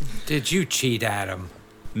his? Did you cheat, Adam?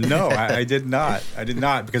 No, I did not. I did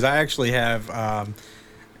not, because I actually have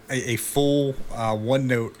a full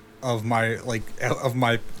OneNote of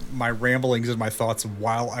my ramblings and my thoughts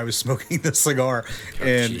while I was smoking the cigar.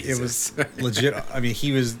 And Jesus. It was legit. I mean,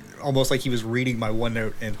 he was almost like he was reading my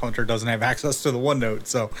OneNote, and Hunter doesn't have access to the OneNote.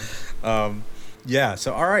 So, yeah.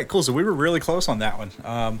 So, all right, cool. So we were really close on that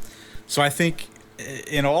one. So I think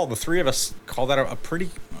in all, the three of us call that a pretty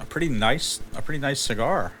nice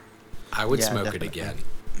cigar. I would smoke definitely. It again.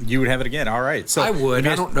 You would have it again. All right. So I would.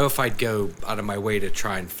 I don't know if I'd go out of my way to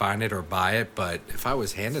try and find it or buy it, but if I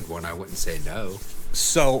was handed one, I wouldn't say no.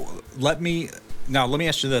 So let me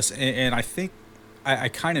ask you this, and I think I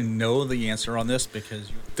kind of know the answer on this,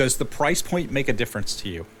 because does the price point make a difference to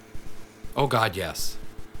you? Oh God, yes.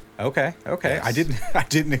 Okay. Yes. I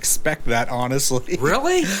didn't expect that, honestly.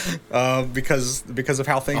 Really? Because of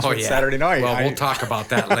how things went yeah. Saturday night. Well, we'll talk about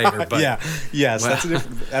that later. But yes, well.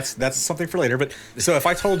 that's something for later. But so if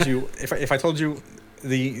I told you if I told you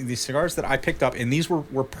the cigars that I picked up, and these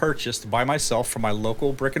were purchased by myself from my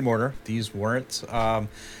local brick and mortar. These weren't.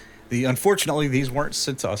 Unfortunately, these weren't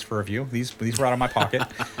sent to us for review. These were out of my pocket.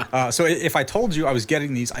 So if I told you I was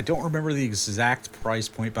getting these, I don't remember the exact price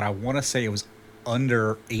point, but I want to say it was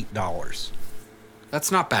under $8.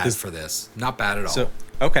 That's not bad for this. Not bad at all. So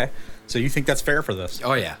okay, so you think that's fair for this?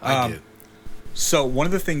 Oh yeah, I do. So one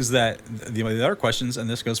of the things that the other questions, and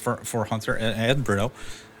this goes for Hunter and Bruno.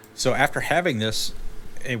 So after having this,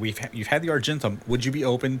 and you've had the Argentum, would you be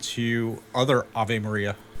open to other Ave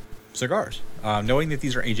Maria cigars, knowing that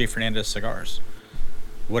these are AJ Fernandez cigars?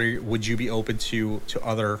 Would you be open to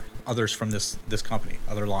others from this company,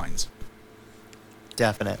 other lines?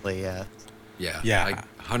 Definitely, yeah. Yeah.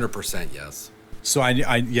 100% yes. So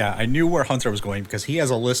I knew where Hunter was going because he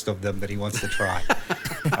has a list of them that he wants to try.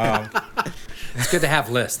 It's good to have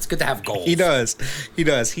lists. It's good to have goals. He does.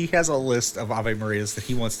 He has a list of Ave Marias that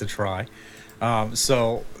he wants to try.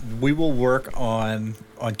 So we will work on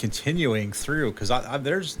continuing through because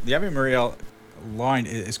there's the Ave Maria line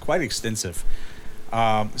is quite extensive.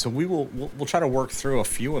 So we'll try to work through a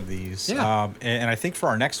few of these. Yeah. And I think for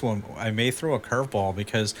our next one, I may throw a curveball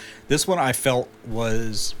because this one I felt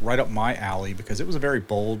was right up my alley because it was a very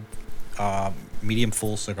bold, medium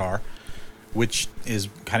full cigar, which is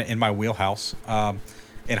kind of in my wheelhouse.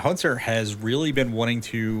 And Hunter has really been wanting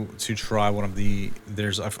to try one of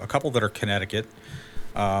there's a couple that are Connecticut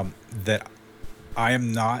that I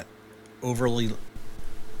am not overly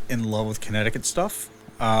in love with Connecticut stuff.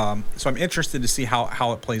 So I'm interested to see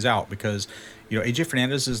how it plays out because, AJ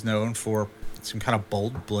Fernandez is known for some kind of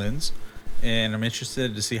bold blends, and I'm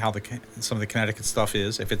interested to see how some of the Connecticut stuff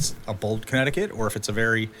is. If it's a bold Connecticut or if it's a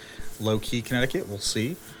very low key Connecticut, we'll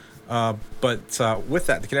see. But with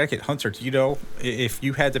that, the Connecticut Hunter, do you know if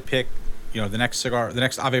you had to pick, the next cigar, the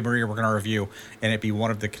next Ave Maria we're going to review, and it be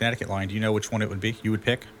one of the Connecticut line, do you know which one it would be? You would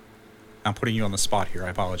pick? I'm putting you on the spot here. I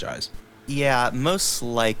apologize. Yeah, most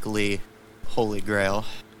likely Holy Grail.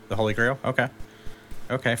 The Holy Grail? Okay.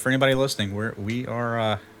 For anybody listening,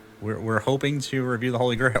 we're hoping to review the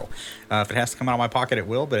Holy Grail. If it has to come out of my pocket, it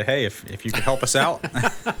will. But hey, if you can help us out,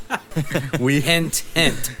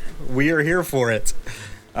 hint. We are here for it.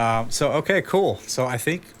 So okay, cool. So I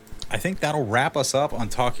think that'll wrap us up on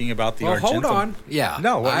talking about the Argentum. Hold on. Yeah.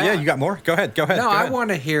 No. You got more. Go ahead. No, go ahead. I want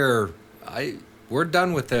to hear. We're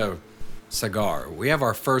done with the cigar. We have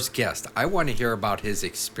our first guest. I want to hear about his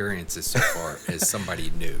experiences so far as somebody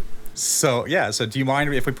new. So do you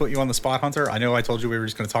mind if we put you on the spot, Hunter? I know I told you we were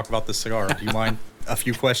just going to talk about this cigar. Do you mind a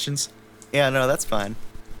few questions? Yeah, no, that's fine.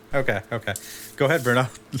 Okay. Go ahead, Bruno.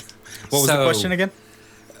 What was the question again?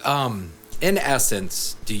 In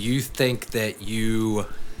essence, do you think that you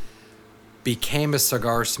became a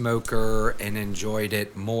cigar smoker and enjoyed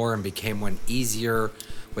it more and became one easier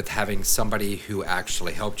with having somebody who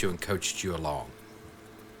actually helped you and coached you along?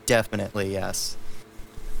 Definitely, yes.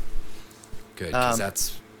 Good, because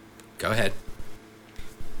that's... Go ahead.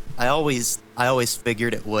 I always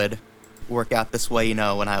figured it would work out this way,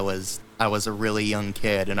 when I was a really young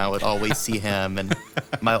kid, and I would always see him, and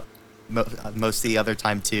most of the other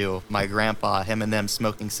time too, my grandpa, him and them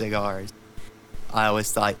smoking cigars. I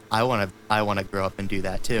always thought I want to grow up and do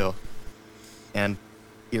that too, and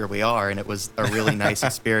here we are, and it was a really nice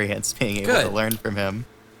experience being able to learn from him.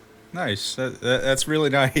 Nice. That's really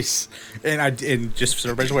nice. And just so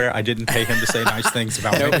everybody's aware, I didn't pay him to say nice things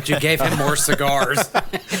about me. No, but you gave him more cigars.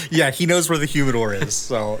 Yeah, he knows where the humidor is.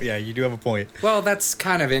 So, yeah, you do have a point. Well, that's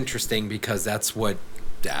kind of interesting because that's what,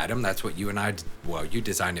 Adam, that's what you and I, you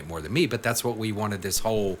designed it more than me, but that's what we wanted this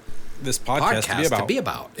whole podcast to be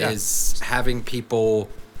about is having people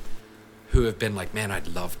who have been like, man, I'd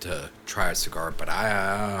love to try a cigar, but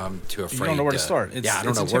I'm too afraid. You don't know where to start. I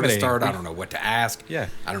don't know where to start. I don't know what to ask. Yeah.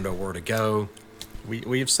 I don't know where to go.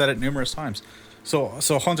 We've said it numerous times. So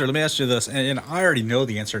Hunter, let me ask you this, and I already know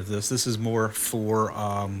the answer to this. This is more for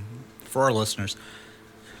our listeners.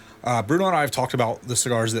 Bruno and I have talked about the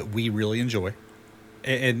cigars that we really enjoy,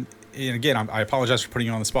 and again, I apologize for putting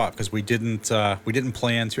you on the spot because we didn't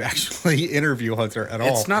plan to actually interview Hunter at all.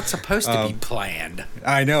 It's not supposed to be planned.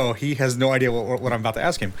 I know he has no idea what I'm about to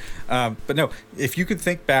ask him. But no, if you could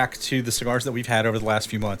think back to the cigars that we've had over the last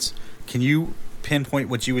few months, can you pinpoint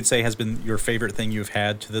what you would say has been your favorite thing you've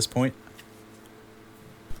had to this point?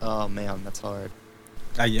 Oh man, that's hard.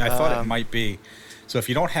 I thought it might be. So if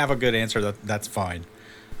you don't have a good answer, that's fine.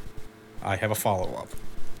 I have a follow-up.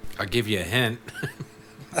 I'll give you a hint.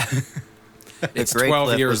 It's Grey 12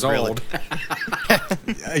 Cliff years was really- old.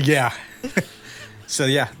 Yeah. So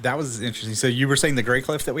yeah, that was interesting. So you were saying the Grey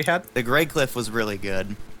Cliff that we had? The Grey Cliff was really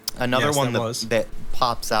good. Another Yes, one that was. that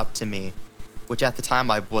pops out to me, which at the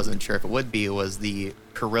time I wasn't sure if it would be, was the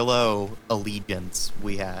Carrillo Allegiance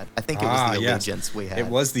we had. I think it was the yes. Allegiance we had. It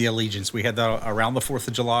was the Allegiance. We had that around the 4th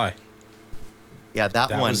of July. Yeah,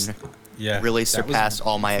 that one really that surpassed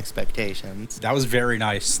all my expectations. That was very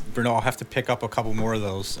nice, Bruno. I'll have to pick up a couple more of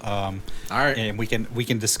those. All right, and we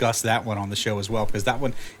can discuss that one on the show as well, because that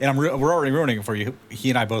one, and we're already ruining it for you. He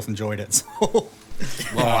and I both enjoyed it. So.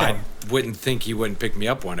 Well, I wouldn't think you wouldn't pick me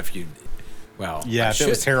up one if you. Well, yeah, if it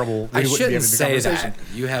was terrible, I wouldn't be shouldn't having the say conversation.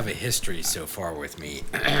 that. You have a history so far with me.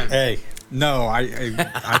 Hey, no,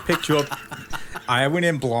 I picked you up. I went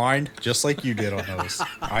in blind, just like you did on those.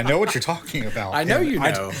 I know what you're talking about. I know And you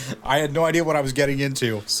know. I had no idea what I was getting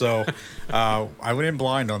into, so I went in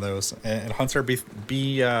blind on those. And Hunter, be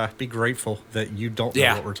grateful that you don't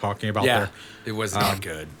know what we're talking about there. It was not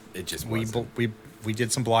good. It just wasn't. We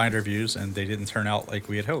did some blind reviews, and they didn't turn out like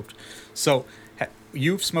we had hoped. So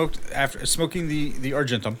you've smoked after smoking the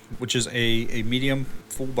Argentum, which is a medium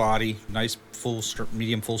full body, nice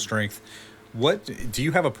medium full strength. What do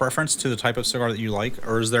you have a preference to the type of cigar that you like,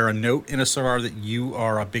 or is there a note in a cigar that you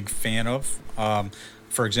are a big fan of?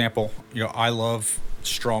 For example, I love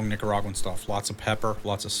strong Nicaraguan stuff, lots of pepper,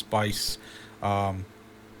 lots of spice,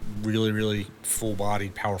 really, really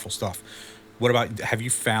full-bodied, powerful stuff. What about, have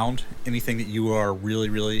you found anything that you are really,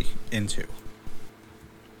 really into?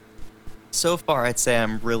 So far, I'd say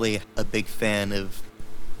I'm really a big fan of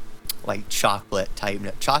like chocolate type.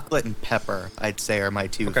 Chocolate and pepper, I'd say, are my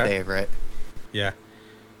two favorite. Yeah,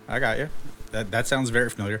 I got you. That sounds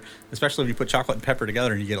very familiar, especially when you put chocolate and pepper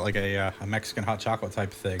together and you get like a Mexican hot chocolate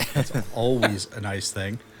type of thing. That's always a nice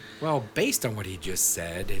thing. Well, based on what he just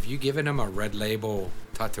said, have you given him a red label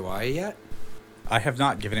Tatuaje yet? I have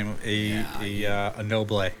not given him a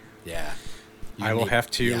Noble. Yeah. I will have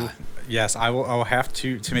to. Yeah. Yes, I will have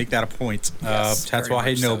to make that a point. Yes, very Tatuaje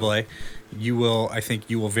much so. Noble. You will. I think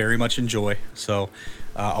you will very much enjoy. So,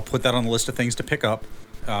 I'll put that on the list of things to pick up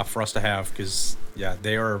for us to have, because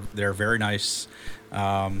they're very nice.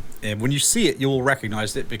 And when you see it, you will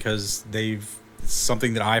recognize it, because it's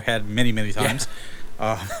something that I've had many times.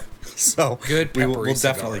 Yeah. So good. We'll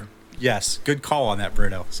definitely. Cigar. Yes, good call on that,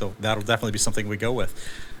 Bruno. So that'll definitely be something we go with.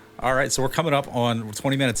 All right, so we're coming up on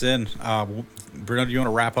 20 minutes in. Bruno, do you want to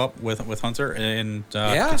wrap up with Hunter and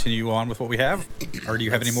continue on with what we have? Or do you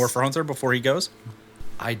have any more for Hunter before he goes?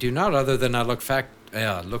 I do not, other than I look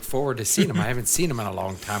forward to seeing him. I haven't seen him in a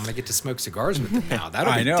long time, and I get to smoke cigars with him now.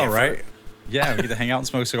 That'll be different. Right? Yeah, we get to hang out and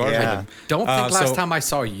smoke cigars with him. Don't think last time I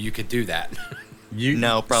saw you could do that.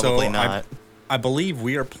 No, probably not. I believe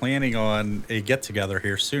we are planning on a get-together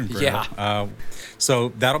here soon, Bruno. Yeah.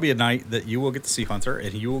 So that'll be a night that you will get to see Hunter,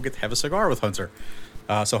 and you will get to have a cigar with Hunter.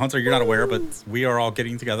 So Hunter, you're not aware, but we are all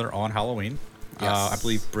getting together on Halloween. Yes. I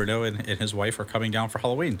believe Bruno and his wife are coming down for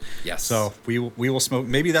Halloween. Yes. So we will smoke.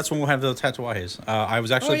 Maybe that's when we'll have the tatuajes. I was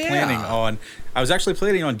actually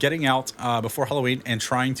planning on getting out before Halloween and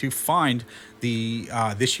trying to find the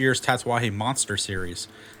this year's Tatuaje Monster series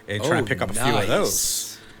and try and pick up a few of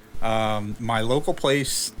those. My local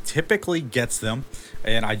place typically gets them,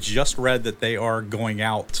 and I just read that they are going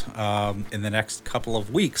out in the next couple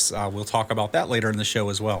of weeks. We'll talk about that later in the show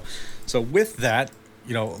as well. So with that,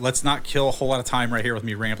 let's not kill a whole lot of time right here with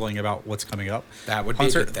me rambling about what's coming up. That would be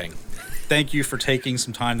Hunter, a good thing. Thank you for taking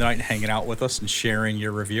some time tonight and hanging out with us and sharing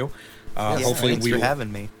your review. Hopefully thanks for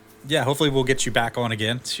having me. Yeah, hopefully we'll get you back on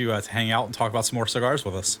again to hang out and talk about some more cigars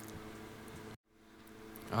with us.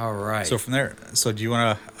 All right. So from there, do you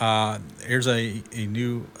want to? Here's a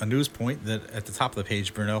news point that at the top of the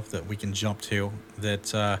page, Bruno, that we can jump to.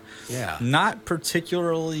 That not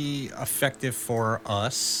particularly effective for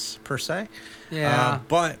us per se. Yeah.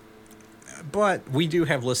 But we do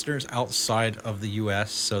have listeners outside of the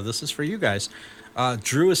U.S., so this is for you guys.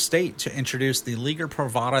 Drew Estate to introduce the Liga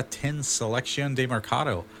Privada 10 Selección de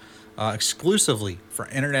Mercado exclusively for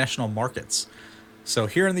international markets. So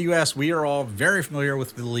here in the U.S., we are all very familiar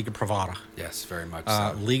with the Liga Privada. Yes, very much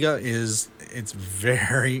so. Liga it's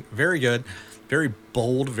very, very good, very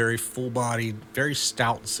bold, very full-bodied, very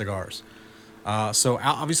stout cigars. So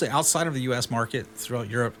obviously outside of the U.S. market, throughout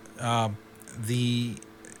Europe, I'm trying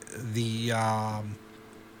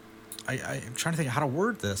to think of how to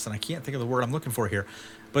word this, and I can't think of the word I'm looking for here.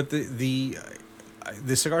 But the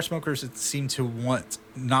cigar smokers seem to want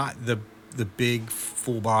not the big,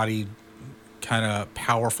 full-bodied, kind of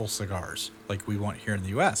powerful cigars like we want here in the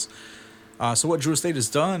U.S. So what Drew Estate has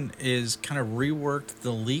done is kind of reworked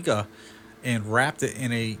the Liga and wrapped it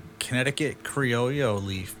in a Connecticut Criollo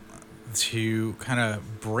leaf to kind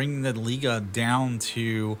of bring the Liga down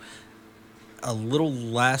to a little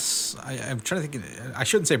less. I'm trying to think. I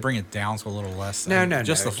shouldn't say bring it down to a little less. No,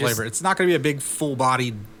 just no, the flavor. It's not going to be a big,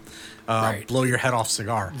 full-bodied, Right. blow your head off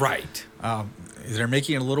cigar. Right. They're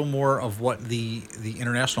making it a little more of what the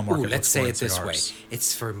international market. Let's say it this way: cigars.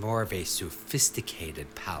 it's for more of a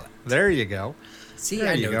sophisticated palate. There you go. See, There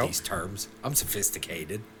I you know go. these terms. I'm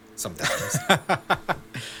sophisticated sometimes.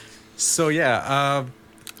 So yeah,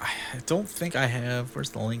 I don't think I have. Where's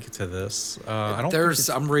the link to this? I don't. There's.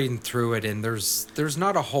 I'm reading through it, and there's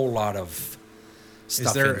not a whole lot of stuff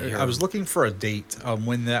Is there? in here. I was looking for a date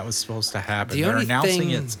when that was supposed to happen. The They're only announcing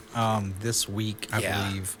thing- it this week, I Yeah.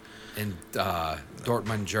 believe. in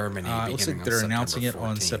Dortmund, Germany. It looks like beginning they're on announcing it September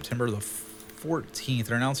on 14th. September the 14th.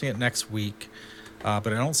 They're announcing it next week, but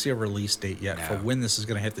I don't see a release date yet for No. when this is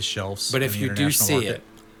going to hit the shelves. But in if the you do international see market. it,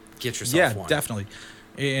 get yourself Yeah, one. definitely.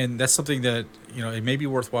 And that's something that, it may be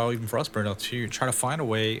worthwhile even for us, Bruno, to try to find a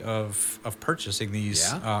way of purchasing these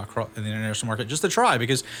Yeah. in the international market, just to try.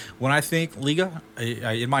 Because when I think Liga,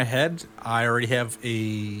 in my head, I already have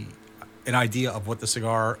an idea of what the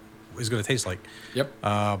cigar is going to taste like.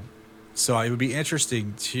 Yep. So it would be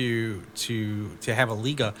interesting to have a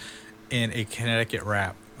Liga in a Connecticut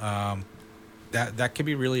wrap. That could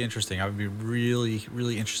be really interesting. I would be really,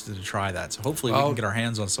 really interested to try that. So hopefully we Well, can get our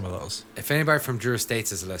hands on some of those. If anybody from Drew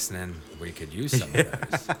Estates is listening, we could use some of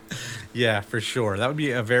those. Yeah, for sure. That would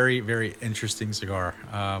be a very, very interesting cigar.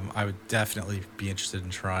 I would definitely be interested in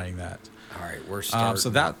trying that. All right, we're starting. So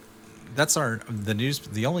that's the news.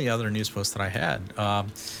 The only other news post that I had.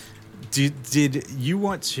 Did you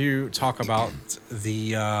want to talk about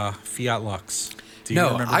the Fiat Lux? Do you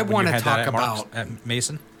No, remember I when you wanna had that talk at Mark's- about- at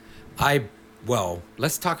Mason. Well,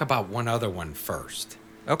 let's talk about one other one first.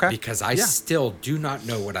 Okay. Because I Yeah. still do not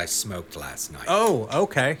know what I smoked last night. Oh,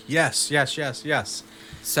 okay. Yes.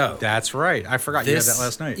 So That's right. I forgot you had that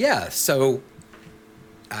last night. Yeah, so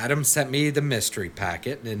Adam sent me the mystery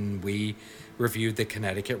packet, and we reviewed the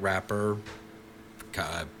Connecticut wrapper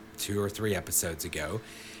 2 or 3 episodes ago.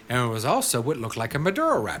 And it was also what looked like a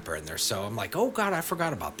Maduro wrapper in there. So I'm like, oh, God, I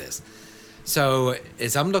forgot about this. So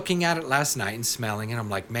as I'm looking at it last night and smelling it, I'm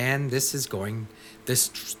like, man, this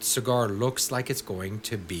cigar looks like it's going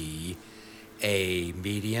to be a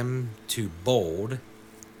medium to bold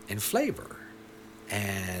in flavor.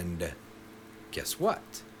 And guess what?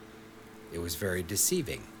 It was very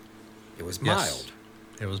deceiving. It was Yes. mild.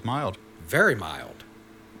 It was mild. Very mild.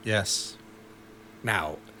 Yes.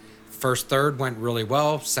 Now, first third went really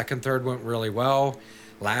well. Second third went really well.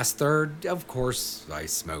 Last third, of course, I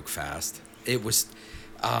smoke fast. It was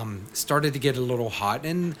started to get a little hot,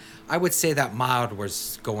 and I would say that mild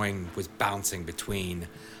was bouncing between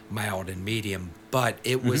mild and medium. But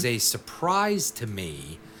it was a surprise to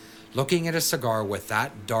me, looking at a cigar with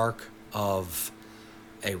that dark of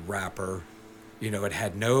a wrapper. It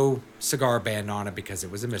had no cigar band on it because it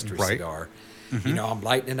was a mystery Right. cigar. I'm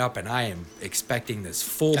lighting it up, and I am expecting this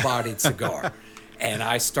full-bodied cigar. And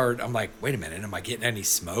I'm like, wait a minute, am I getting any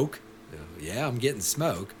smoke? Yeah, I'm getting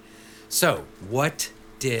smoke. So, what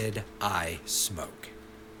did I smoke?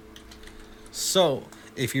 So,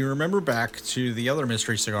 if you remember back to the other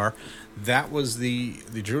mystery cigar, that was the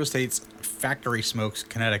Drew Estates Factory Smokes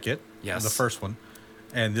Connecticut. Yes. The first one.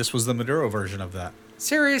 And this was the Maduro version of that.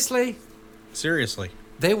 Seriously? Seriously.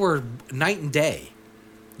 They were night and day.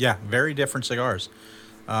 Yeah, very different cigars.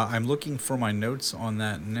 I'm looking for my notes on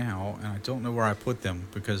that now, and I don't know where I put them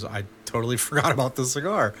because I totally forgot about the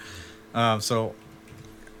cigar. So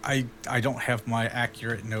I don't have my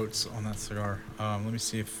accurate notes on that cigar. Let me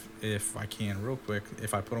see if I can real quick.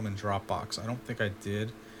 If I put them in Dropbox, I don't think I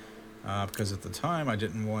did because at the time I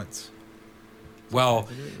didn't want. Well,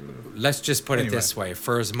 let's just put it Anyway. this way.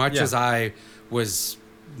 For as much Yeah. as I was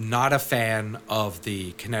not a fan of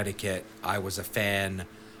the Connecticut, I was a fan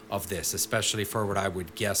of this, especially for what I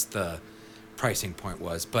would guess the pricing point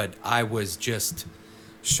was. But I was just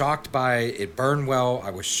shocked by it burned well. I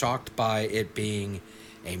was shocked by it being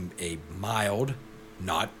a mild,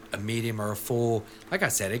 not a medium or a full. Like I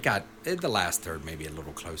said, it got the last third maybe a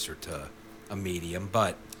little closer to a medium,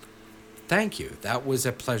 but thank you. That was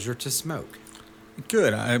a pleasure to smoke.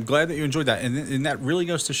 Good. I'm glad that you enjoyed that, and that really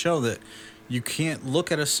goes to show that you can't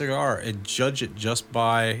look at a cigar and judge it just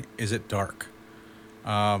by is it dark,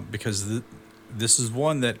 because this is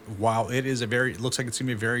one that while it looks like it's gonna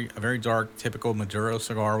be a very dark typical Maduro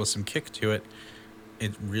cigar with some kick to it,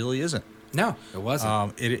 it really isn't. No, it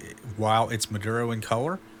wasn't. While it's Maduro in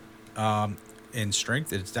color, in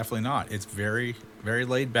strength, it's definitely not. It's very, very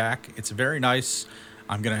laid back. It's very nice.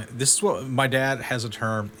 This is what my dad has a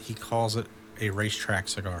term. He calls it a racetrack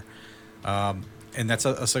cigar. And that's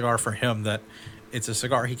a cigar for him that it's a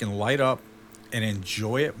cigar he can light up and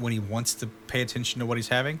enjoy it when he wants to pay attention to what he's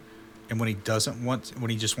having. And when he doesn't want,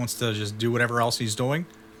 when he just wants to just do whatever else he's doing,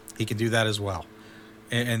 he can do that as well.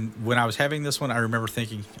 And when I was having this one, I remember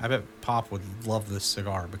thinking, I bet Pop would love this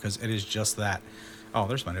cigar because it is just that. Oh,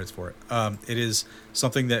 there's my notes for it. It is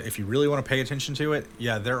something that if you really want to pay attention to it,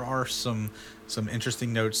 yeah, there are some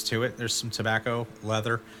interesting notes to it. There's some tobacco,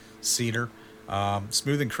 leather, cedar,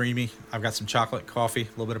 smooth and creamy. I've got some chocolate, coffee,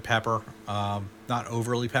 a little bit of pepper. Not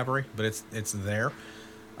overly peppery, but it's there.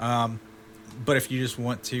 But if you just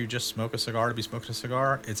want to just smoke a cigar to be smoking a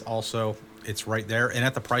cigar, it's right there. And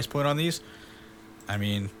at the price point on these, I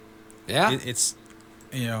mean, yeah, it's,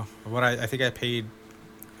 what I think I paid.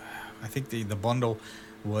 I think the bundle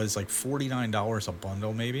was like $49 a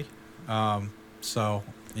bundle, maybe. So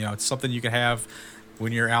it's something you can have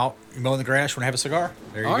when you're out mowing the grass. Want to have a cigar?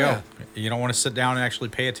 There you go. Yeah. You don't want to sit down and actually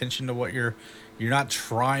pay attention to what you're not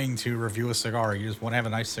trying to review a cigar. You just want to have a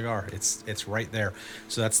nice cigar. It's right there.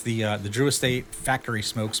 So that's the Drew Estate Factory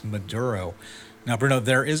Smokes Maduro. Now, Bruno,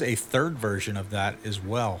 there is a third version of that as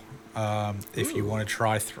well. If you want to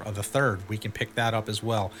try the third, we can pick that up as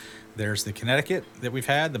well. There's the Connecticut that we've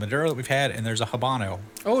had, the Maduro that we've had, and there's a Habano.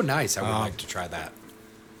 Oh, nice. I would like to try that.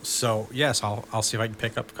 So, yes, I'll see if I can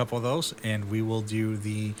pick up a couple of those, and we will do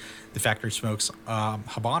the Factory Smokes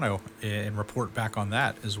Habano and report back on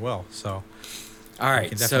that as well. So, all right, we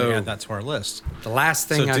can definitely add that to our list. The last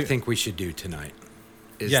thing I think we should do tonight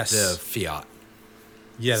is the Fiat.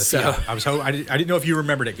 Yeah, the Fiat. I didn't know if you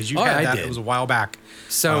remembered it because you had that. It was a while back.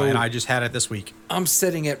 So, and I just had it this week. I'm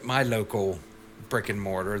sitting at my local brick and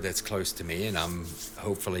mortar that's close to me, and I'm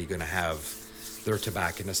hopefully going to have their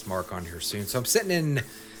tobacconist mark on here soon. So I'm sitting in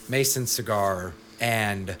Mason Cigar,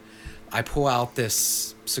 and I pull out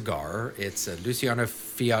this cigar. It's a Luciano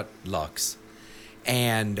Fiat Lux,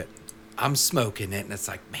 and I'm smoking it, and it's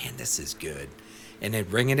like, man, this is good. And then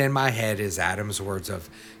ringing in my head is Adam's words of,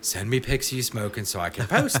 send me pics of you smoking so I can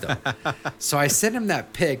post them. So I sent him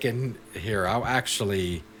that pic, and here, I'll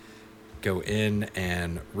actually go in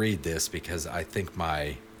and read this because I think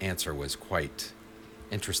my answer was quite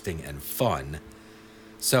interesting and fun.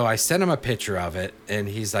 So I sent him a picture of it, and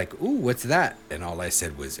he's like, ooh, what's that? And all I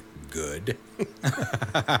said was, good.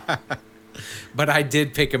 But I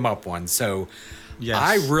did pick him up one, so yes.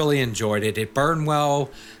 I really enjoyed it. It burned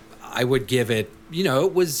well. I would give it,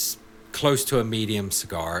 it was close to a medium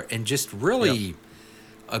cigar, and just really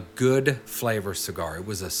a good flavor cigar. It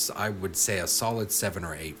was I would say a solid 7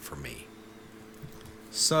 or 8 for me.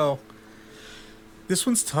 So this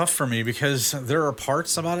one's tough for me because there are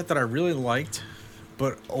parts about it that I really liked,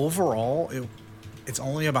 but overall it's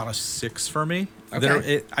only about a 6 for me.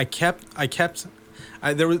 Okay.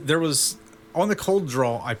 There was on the cold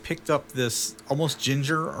draw, I picked up this almost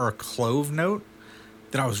ginger or a clove note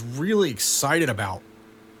that I was really excited about.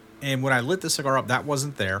 And when I lit the cigar up, that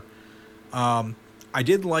wasn't there. I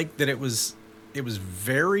did like that it was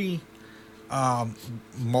very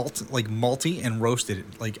malty and roasted.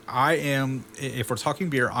 Like if we're talking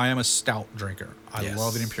beer, I am a stout drinker. I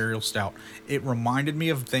love an imperial stout. It reminded me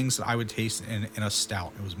of things that I would taste in a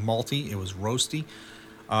stout. It was malty, it was roasty.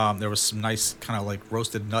 There was some nice kind of like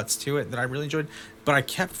roasted nuts to it that I really enjoyed. But I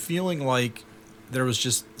kept feeling like there was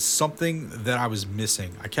just something that I was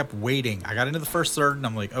missing. I kept waiting. I got into the first third, and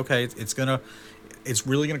I'm like, okay, it's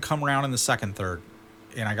really gonna come around in the second third.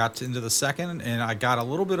 And I got into the second, and I got a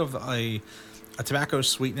little bit of a tobacco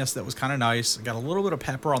sweetness that was kind of nice. I got a little bit of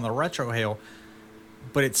pepper on the retrohale,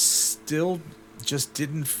 but it still just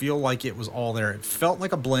didn't feel like it was all there. It felt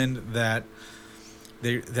like a blend that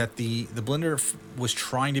the blender was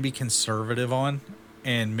trying to be conservative on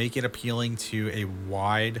and make it appealing to a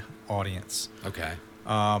wide audience. Okay.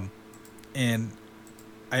 And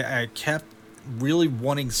I kept really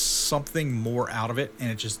wanting something more out of it, and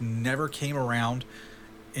it just never came around.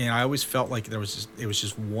 And I always felt like it was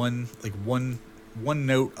just one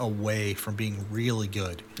note away from being really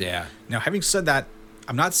good. Yeah. Now, having said that,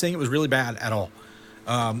 I'm not saying it was really bad at all.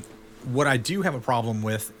 What I do have a problem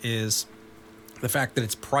with is the fact that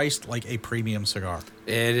it's priced like a premium cigar.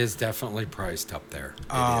 It is definitely priced up there.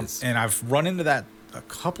 It is. And I've run into that a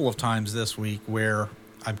couple of times this week where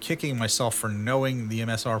I'm kicking myself for knowing the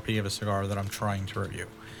MSRP of a cigar that I'm trying to review.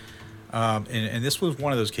 And this was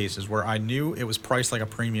one of those cases where I knew it was priced like a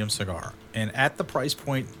premium cigar. And at the price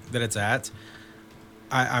point that it's at,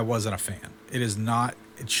 I wasn't a fan.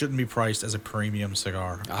 It shouldn't be priced as a premium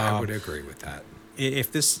cigar. I would agree with that.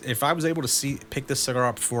 If I was able to pick this cigar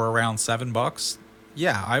up for around $7,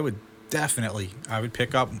 yeah, I would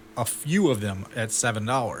pick up a few of them at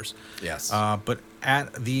 $7. Yes. But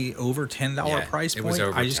at the over $10 price point,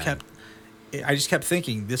 I just I just kept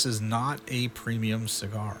thinking, this is not a premium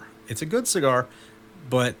cigar. It's a good cigar,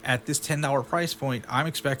 but at this $10 price point, I'm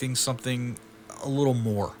expecting something a little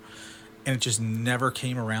more. And it just never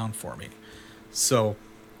came around for me. So,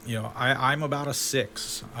 I'm about a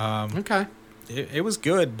 6. Okay. It was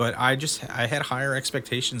good, but I had higher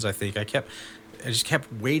expectations, I think. I just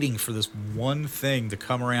kept waiting for this one thing to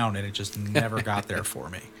come around, and it just never got there for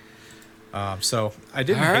me. So I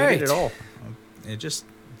didn't hate it at all. It just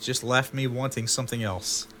left me wanting something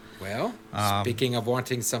else. Well, speaking of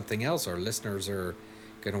wanting something else, our listeners are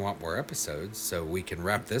going to want more episodes, so we can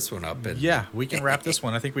wrap this one up. Yeah, we can wrap this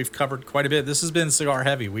one. I think we've covered quite a bit. This has been cigar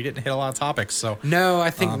heavy. We didn't hit a lot of topics. So no,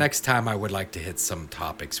 I think next time I would like to hit some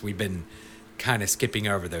topics. We've been kind of skipping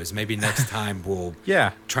over those. Maybe next time we'll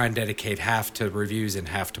try and dedicate half to reviews and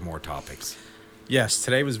half to more topics. Yes,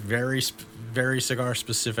 today was very, very cigar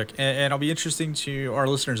specific, and it'll be interesting to our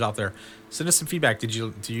listeners out there. Send us some feedback.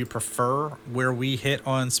 Do you prefer where we hit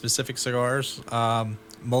on specific cigars,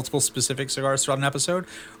 multiple specific cigars throughout an episode,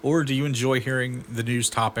 or do you enjoy hearing the news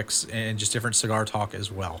topics and just different cigar talk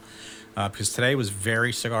as well? Because today was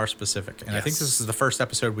very cigar specific, and I think this is the first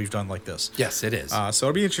episode we've done like this. Yes, it is. So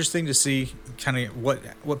it'll be interesting to see kind of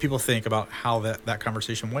what people think about how that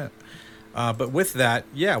conversation went. But with that,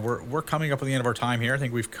 we're coming up with the end of our time here. I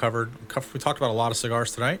think we talked about a lot of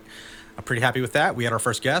cigars tonight. I'm pretty happy with that. We had our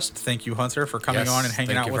first guest. Thank you, Hunter, for coming on and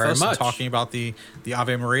hanging out with us and talking about the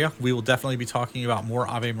Ave Maria. We will definitely be talking about more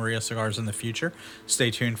Ave Maria cigars in the future.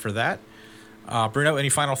 Stay tuned for that. Bruno, any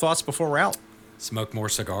final thoughts before we're out? Smoke more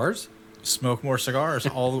cigars. Smoke more cigars.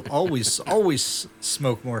 Always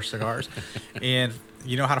smoke more cigars. And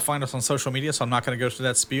you know how to find us on social media, so I'm not going to go through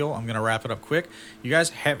that spiel. I'm going to wrap it up quick. You guys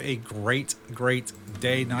have a great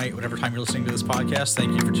day, night, whatever time you're listening to this podcast.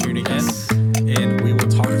 Thank you for tuning in, and we will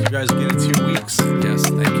talk to you guys again in 2 weeks. Yes,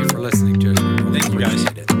 thank you for listening to us. Thank you, guys.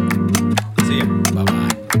 See ya. Bye.